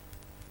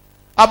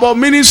 about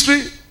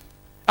ministry,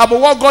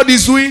 about what God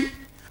is doing,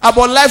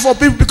 about life of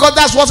people, because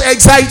that's what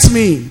excites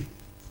me.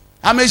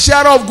 I'm a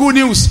sharer of good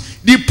news.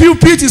 The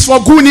pulpit is for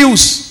good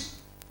news.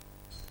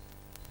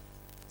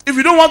 If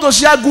you don't want to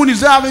share good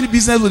news, you don't have any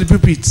business with the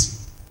pulpit.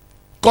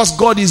 Because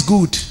God is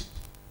good.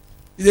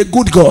 He's a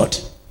good God.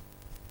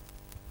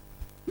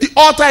 The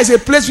altar is a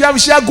place where we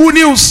share good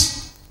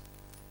news.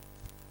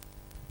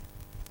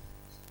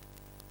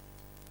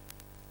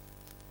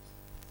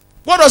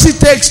 What does it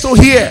take to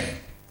hear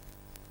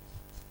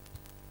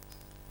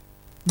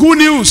good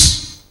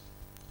news?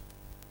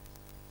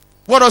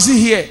 What does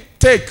it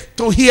take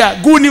to hear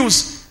good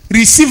news?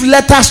 Receive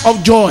letters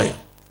of joy.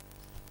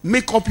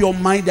 Make up your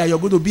mind that you're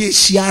going to be a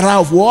sharer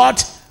of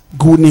what?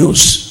 Good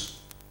news.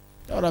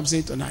 That's what I'm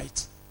saying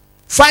tonight.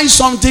 Find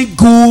something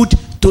good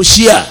to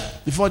share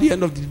before the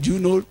end of the day. Do you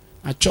know,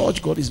 at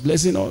church, God is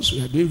blessing us.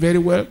 We are doing very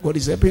well. God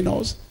is helping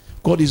us.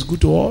 God is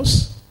good to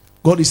us.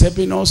 God is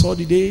helping us all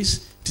the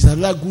days. It is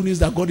another good news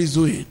that God is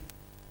doing.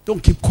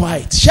 Don't keep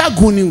quiet. Share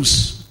good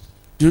news.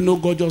 Do you know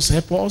God just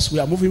help us? We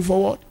are moving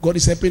forward. God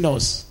is helping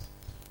us.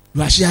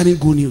 You are sharing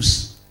good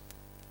news.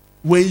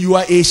 When you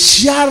are a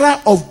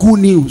sharer of good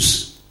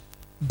news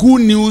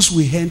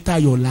will enter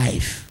your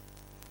life.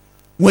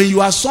 When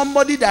you are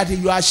somebody that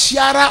you are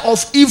sharer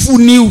of evil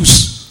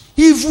news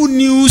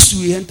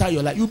will enter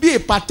your life. You'll be a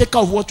partaker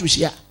of what you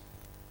share.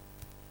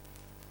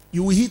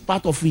 You will hit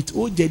part of it.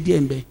 Oh,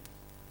 JDMB.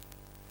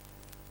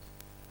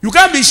 You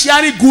can't be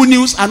sharing good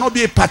news and not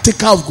be a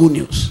partaker of good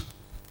news.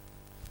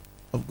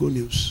 Of good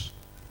news.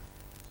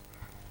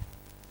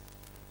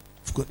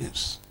 Of good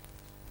news.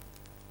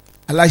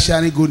 I like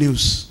sharing good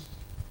news.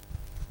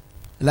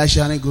 I like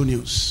sharing good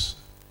news.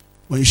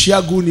 When you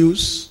share good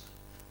news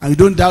and you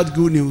don't doubt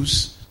good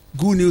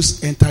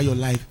news enter your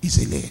life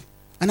easily.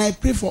 And I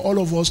pray for all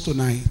of us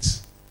tonight.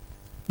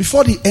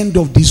 Before the end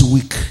of this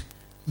week,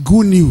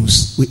 good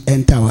news will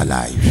enter our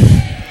life.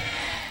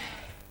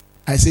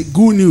 I say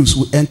good news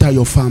will enter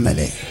your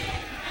family.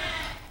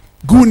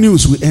 Good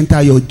news will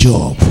enter your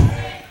job.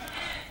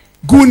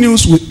 Good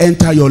news will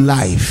enter your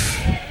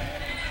life.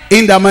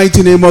 In the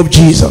mighty name of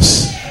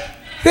Jesus.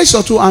 Raise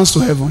your two hands to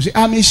heaven. Say,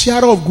 I'm a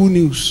sharer of good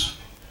news.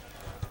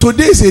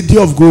 Today is a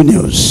day of good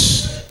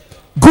news.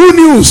 Good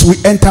news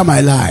will enter my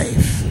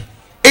life.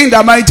 In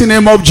the mighty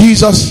name of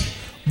Jesus.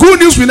 Good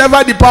news will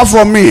never depart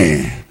from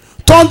me.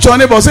 Turn to your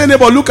neighbor. Say,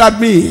 neighbor, look at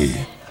me.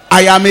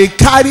 I am a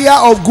carrier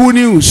of good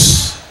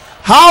news.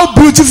 How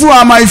beautiful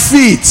are my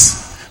feet.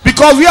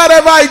 Because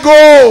wherever I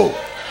go,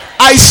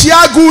 I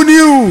share good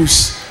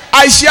news.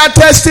 I share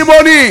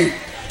testimony.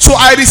 So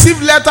I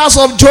receive letters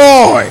of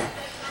joy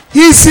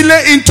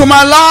easily into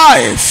my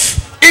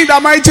life. In the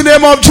mighty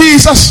name of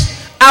Jesus.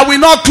 I will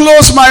not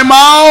close my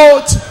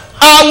mouth.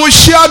 I will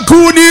share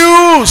good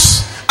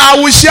news.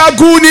 I will share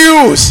good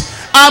news.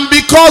 And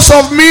because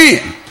of me,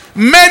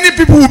 many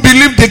people will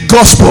believe the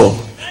gospel.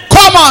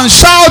 Come on,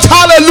 shout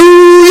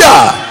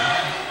hallelujah.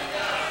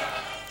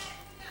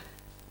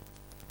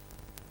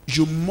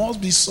 You must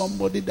be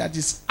somebody that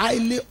is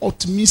highly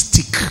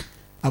optimistic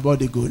about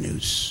the good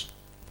news.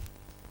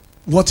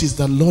 What is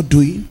the Lord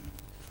doing?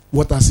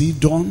 What has He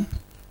done?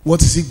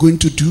 What is He going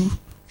to do?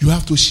 You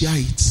have to share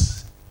it.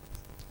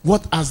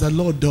 What has the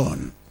Lord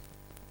done?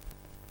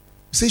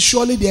 Say,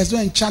 surely there is no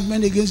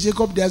enchantment against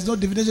Jacob. There is no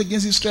divination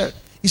against Israel.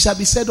 It shall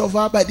be said of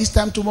her by this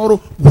time tomorrow.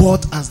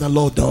 What has the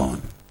Lord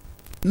done?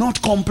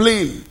 Not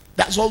complain.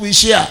 That's what we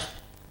share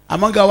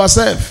among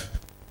ourselves.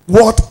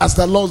 What has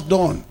the Lord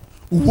done?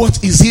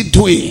 What is He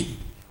doing?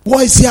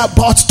 What is He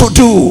about to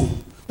do?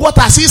 What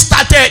has He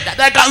started that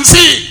I can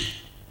see?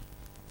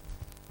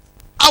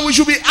 And we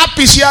should be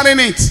happy sharing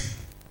it.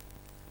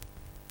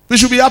 We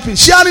should be happy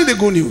sharing the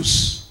good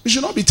news. We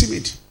should not be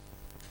timid.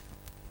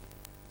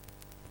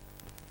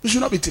 We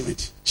should not be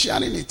timid.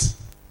 Sharing it.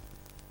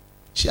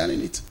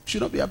 Sharing it. We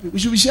should not be happy. We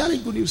should be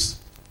sharing good news.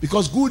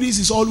 Because good news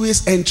is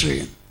always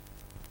entering.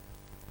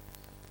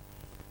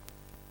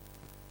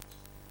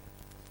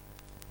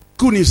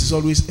 Good news is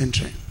always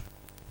entering.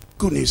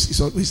 Good news is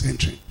always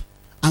entering.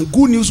 And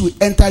good news will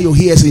enter your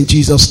ears in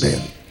Jesus'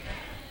 name.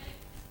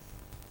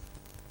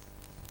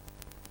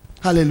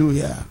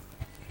 Hallelujah.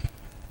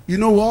 You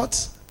know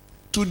what?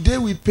 Today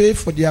we pay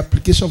for the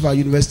application of our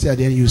university at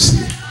the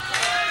NUC.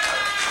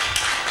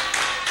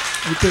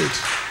 We paid.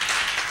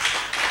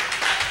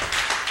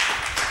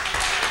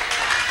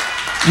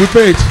 We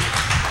paid.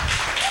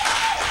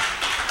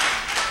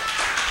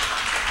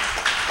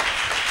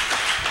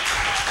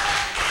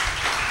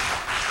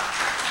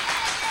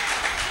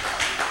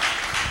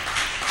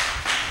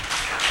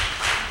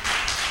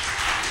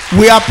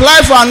 We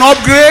applied for an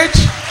upgrade.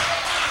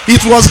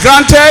 It was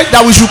granted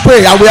that we should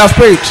pay, and we have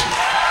paid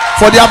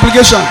for the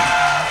application.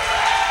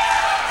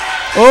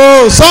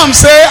 Oh, some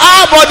say,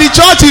 but the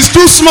church is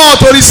too small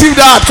to receive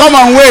that. Come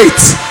and wait.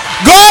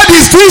 God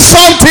is doing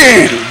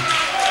something.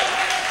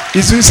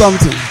 He's doing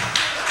something.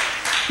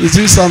 He's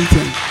doing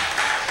something.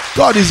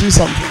 God is doing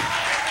something.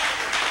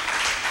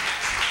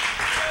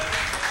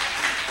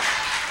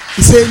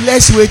 He said,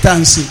 let's wait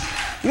and see.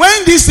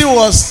 When this thing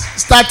was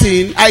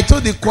starting, I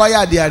told the choir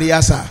at the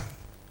rehearsal,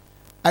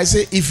 I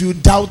said, if you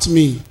doubt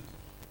me,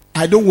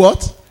 I don't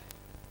what?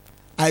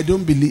 I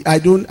don't believe. I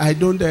don't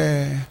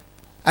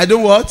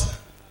what?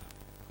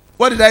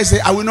 What did I say?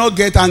 I will not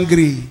get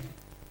angry.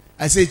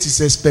 I say it is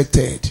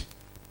expected.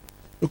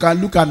 You can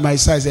look at my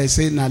size. I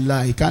say, nah,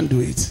 lie. He can't do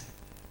it.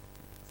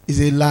 It's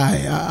a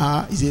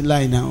lie. It's a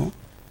lie now.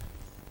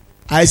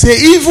 I say,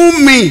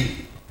 even me,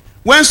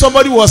 when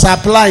somebody was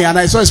applying and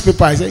I saw his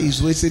paper, I said,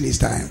 he's wasting his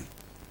time.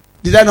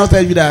 Did I not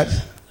tell you that?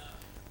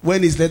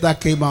 When his letter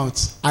came out,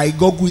 I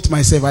googled it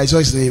myself. I saw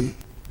his name.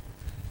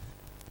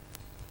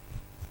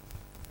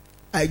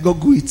 I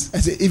googled it. I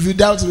said, if you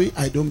doubt me,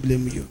 I don't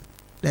blame you.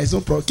 There is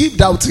no problem. Keep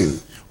doubting.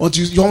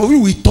 Until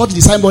we touch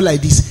the signboard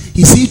like this.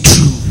 Is it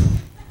true?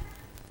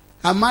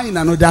 Am I in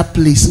another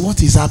place?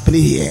 What is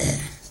happening here?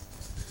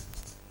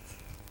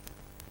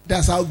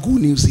 That's how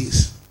good news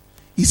is.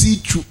 Is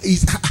it true?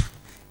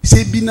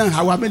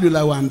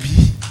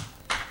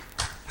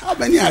 How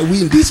many are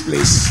we in this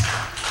place?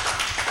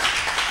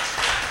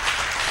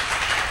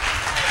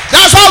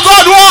 That's how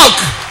God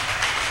works.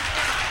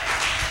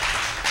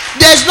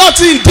 There's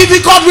nothing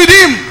difficult with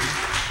him.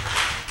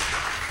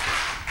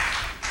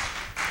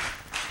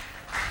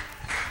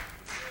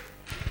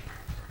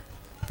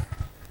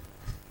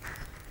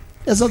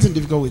 There's nothing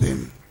difficult with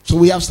him. So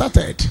we have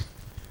started.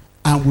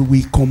 And we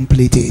will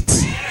complete it.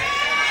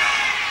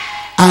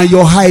 And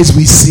your eyes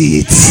will see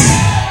it.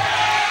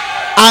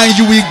 And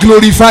you will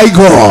glorify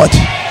God.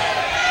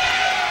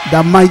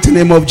 The mighty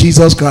name of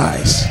Jesus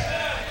Christ.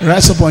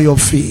 Rise up on your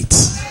feet.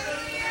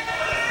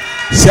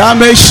 Say,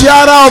 I'm a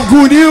sharer of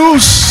good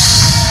news.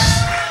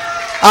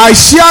 I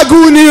share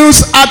good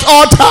news at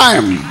all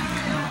times.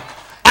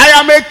 I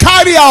am a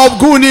carrier of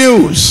good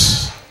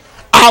news.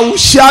 I will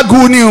share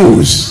good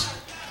news.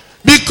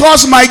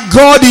 Because my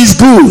God is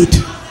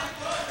good.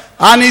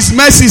 And his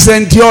mercies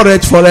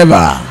endureth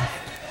forever.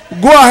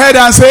 Go ahead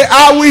and say,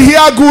 I will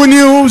hear good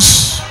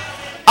news.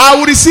 I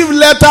will receive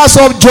letters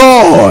of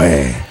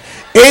joy.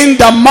 In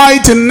the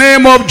mighty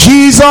name of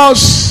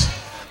Jesus.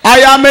 I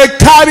am a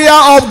carrier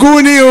of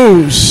good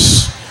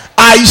news.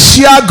 I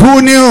share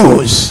good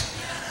news.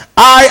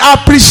 I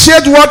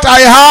appreciate what I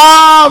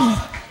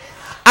have.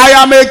 I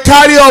am a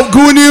carrier of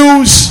good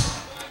news.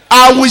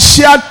 I will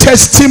share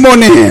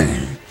testimony.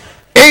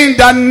 In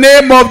the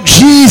name of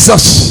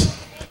Jesus.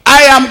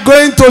 I am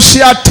going to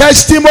share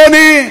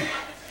testimony.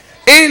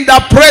 In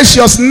the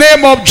precious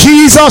name of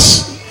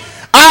Jesus.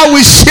 I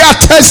will share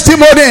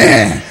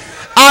testimony.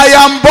 I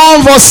am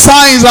born for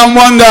signs and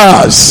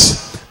wonders.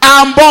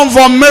 I am born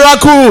for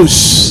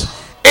miracles.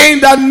 In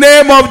the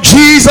name of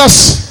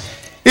Jesus.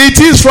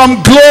 It is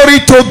from glory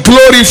to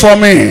glory for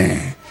me.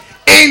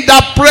 In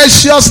the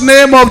precious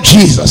name of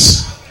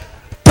Jesus.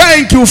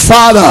 Thank you,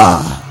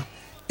 Father.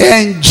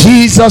 In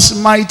Jesus'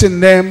 mighty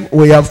name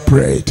we have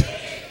prayed.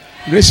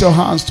 Raise your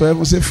hands to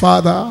heaven. Say,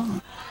 Father,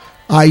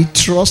 I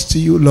trust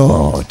you,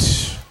 Lord.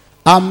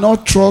 I'm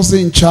not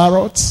trusting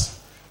chariots.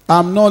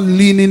 I'm not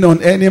leaning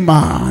on any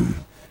man.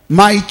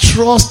 My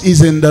trust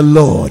is in the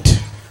Lord.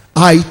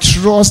 I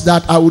trust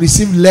that I will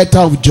receive letter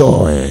of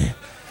joy.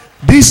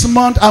 This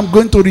month I'm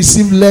going to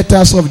receive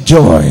letters of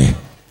joy.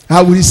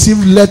 I will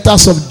receive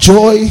letters of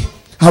joy.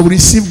 I will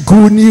receive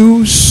good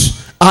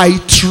news. I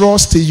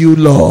trust you,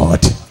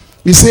 Lord.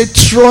 You say,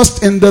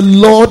 trust in the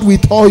Lord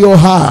with all your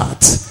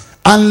heart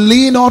and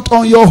lean not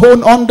on your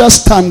own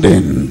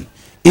understanding.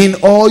 In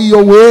all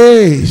your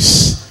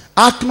ways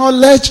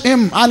acknowledge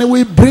him and he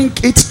will bring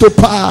it to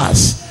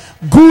pass.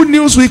 Good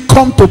news will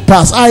come to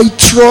pass. I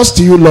trust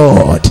you,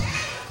 Lord.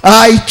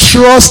 I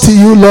trust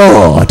you,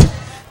 Lord.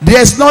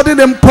 There's nothing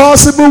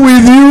impossible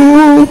with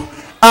you.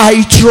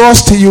 I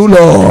trust you,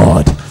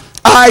 Lord.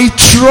 I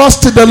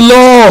trust the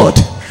Lord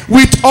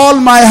with all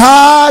my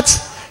heart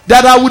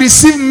that I will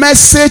receive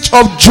message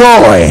of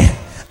joy.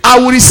 I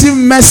will receive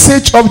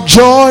message of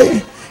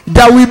joy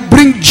that will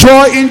bring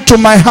joy into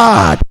my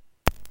heart.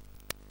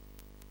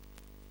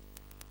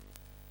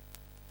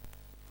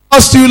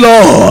 Trust you,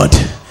 Lord.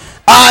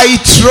 I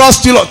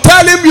trust you, Lord.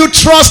 Tell him you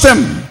trust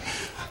him.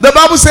 The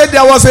Bible said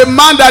there was a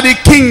man that the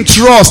king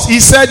trusts. He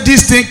said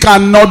this thing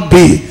cannot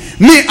be.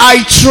 Me,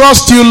 I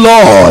trust you,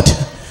 Lord.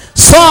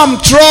 Some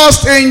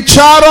trust in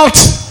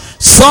chariots.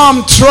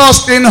 Some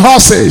trust in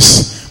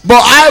horses.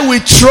 But I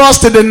will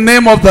trust in the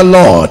name of the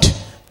Lord.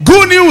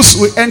 Good news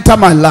will enter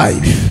my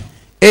life.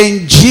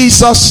 In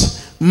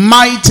Jesus'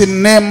 mighty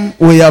name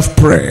we have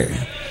prayed.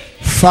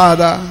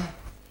 Father,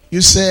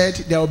 you said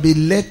there will be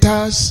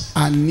letters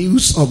and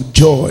news of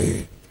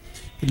joy.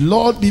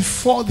 Lord,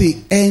 before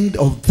the end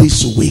of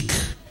this week,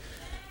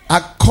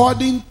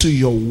 according to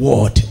your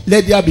word,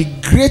 let there be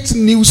great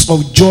news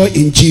of joy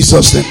in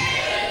Jesus' name.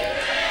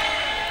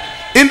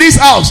 In this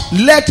house,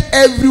 let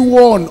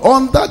everyone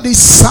under the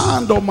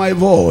sound of my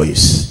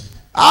voice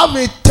have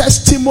a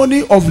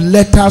testimony of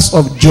letters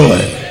of joy.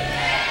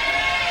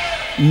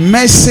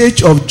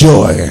 Message of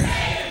joy.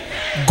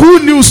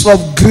 Good news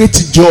of great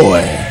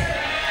joy.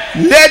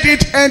 Let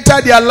it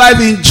enter their life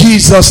in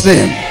Jesus'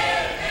 name.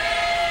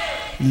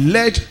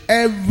 Let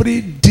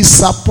every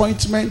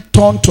disappointment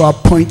turn to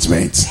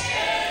appointment.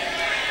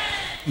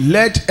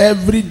 Let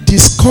every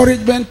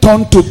discouragement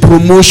turn to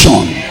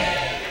promotion.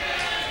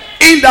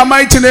 In the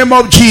mighty name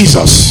of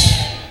Jesus.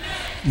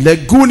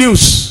 Let good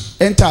news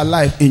enter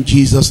life in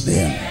Jesus'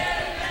 name.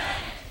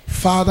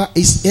 Father,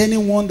 is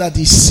anyone that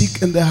is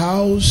sick in the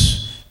house?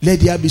 Let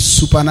there be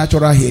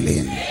supernatural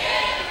healing.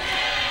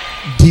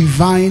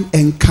 Divine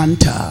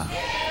encounter.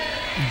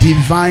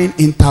 Divine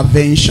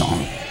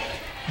intervention.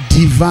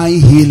 Divine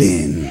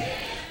healing.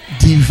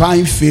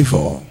 Divine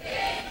favor.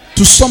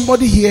 To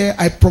somebody here,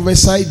 I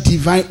prophesy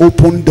divine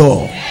open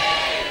door.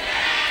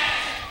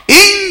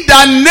 In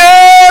the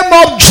name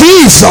of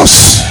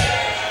Jesus.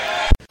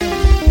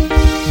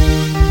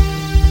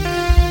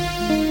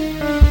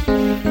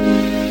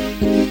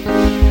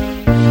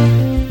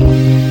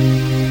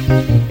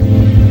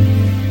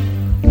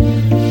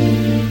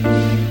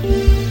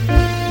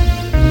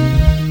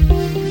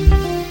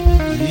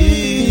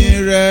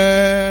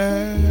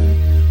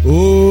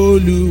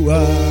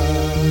 Olúwa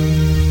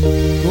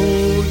kò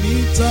ní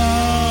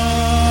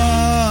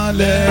tán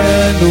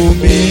lẹ́nu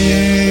mi,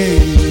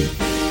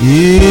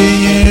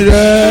 ìyìn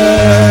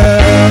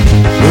rẹ̀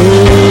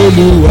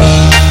Olúwa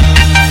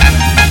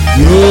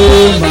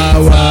yóò máa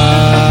wà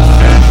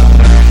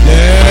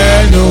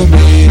lẹ́nu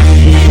mi,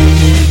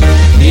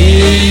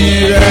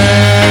 ìyìn rẹ̀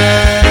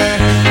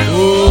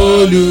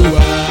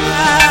Olúwa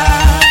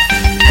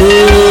kò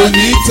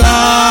ní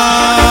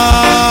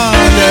tán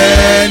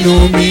lẹ́nu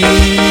mi.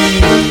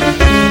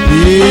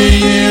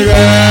 Ìyìn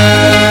rẹ̀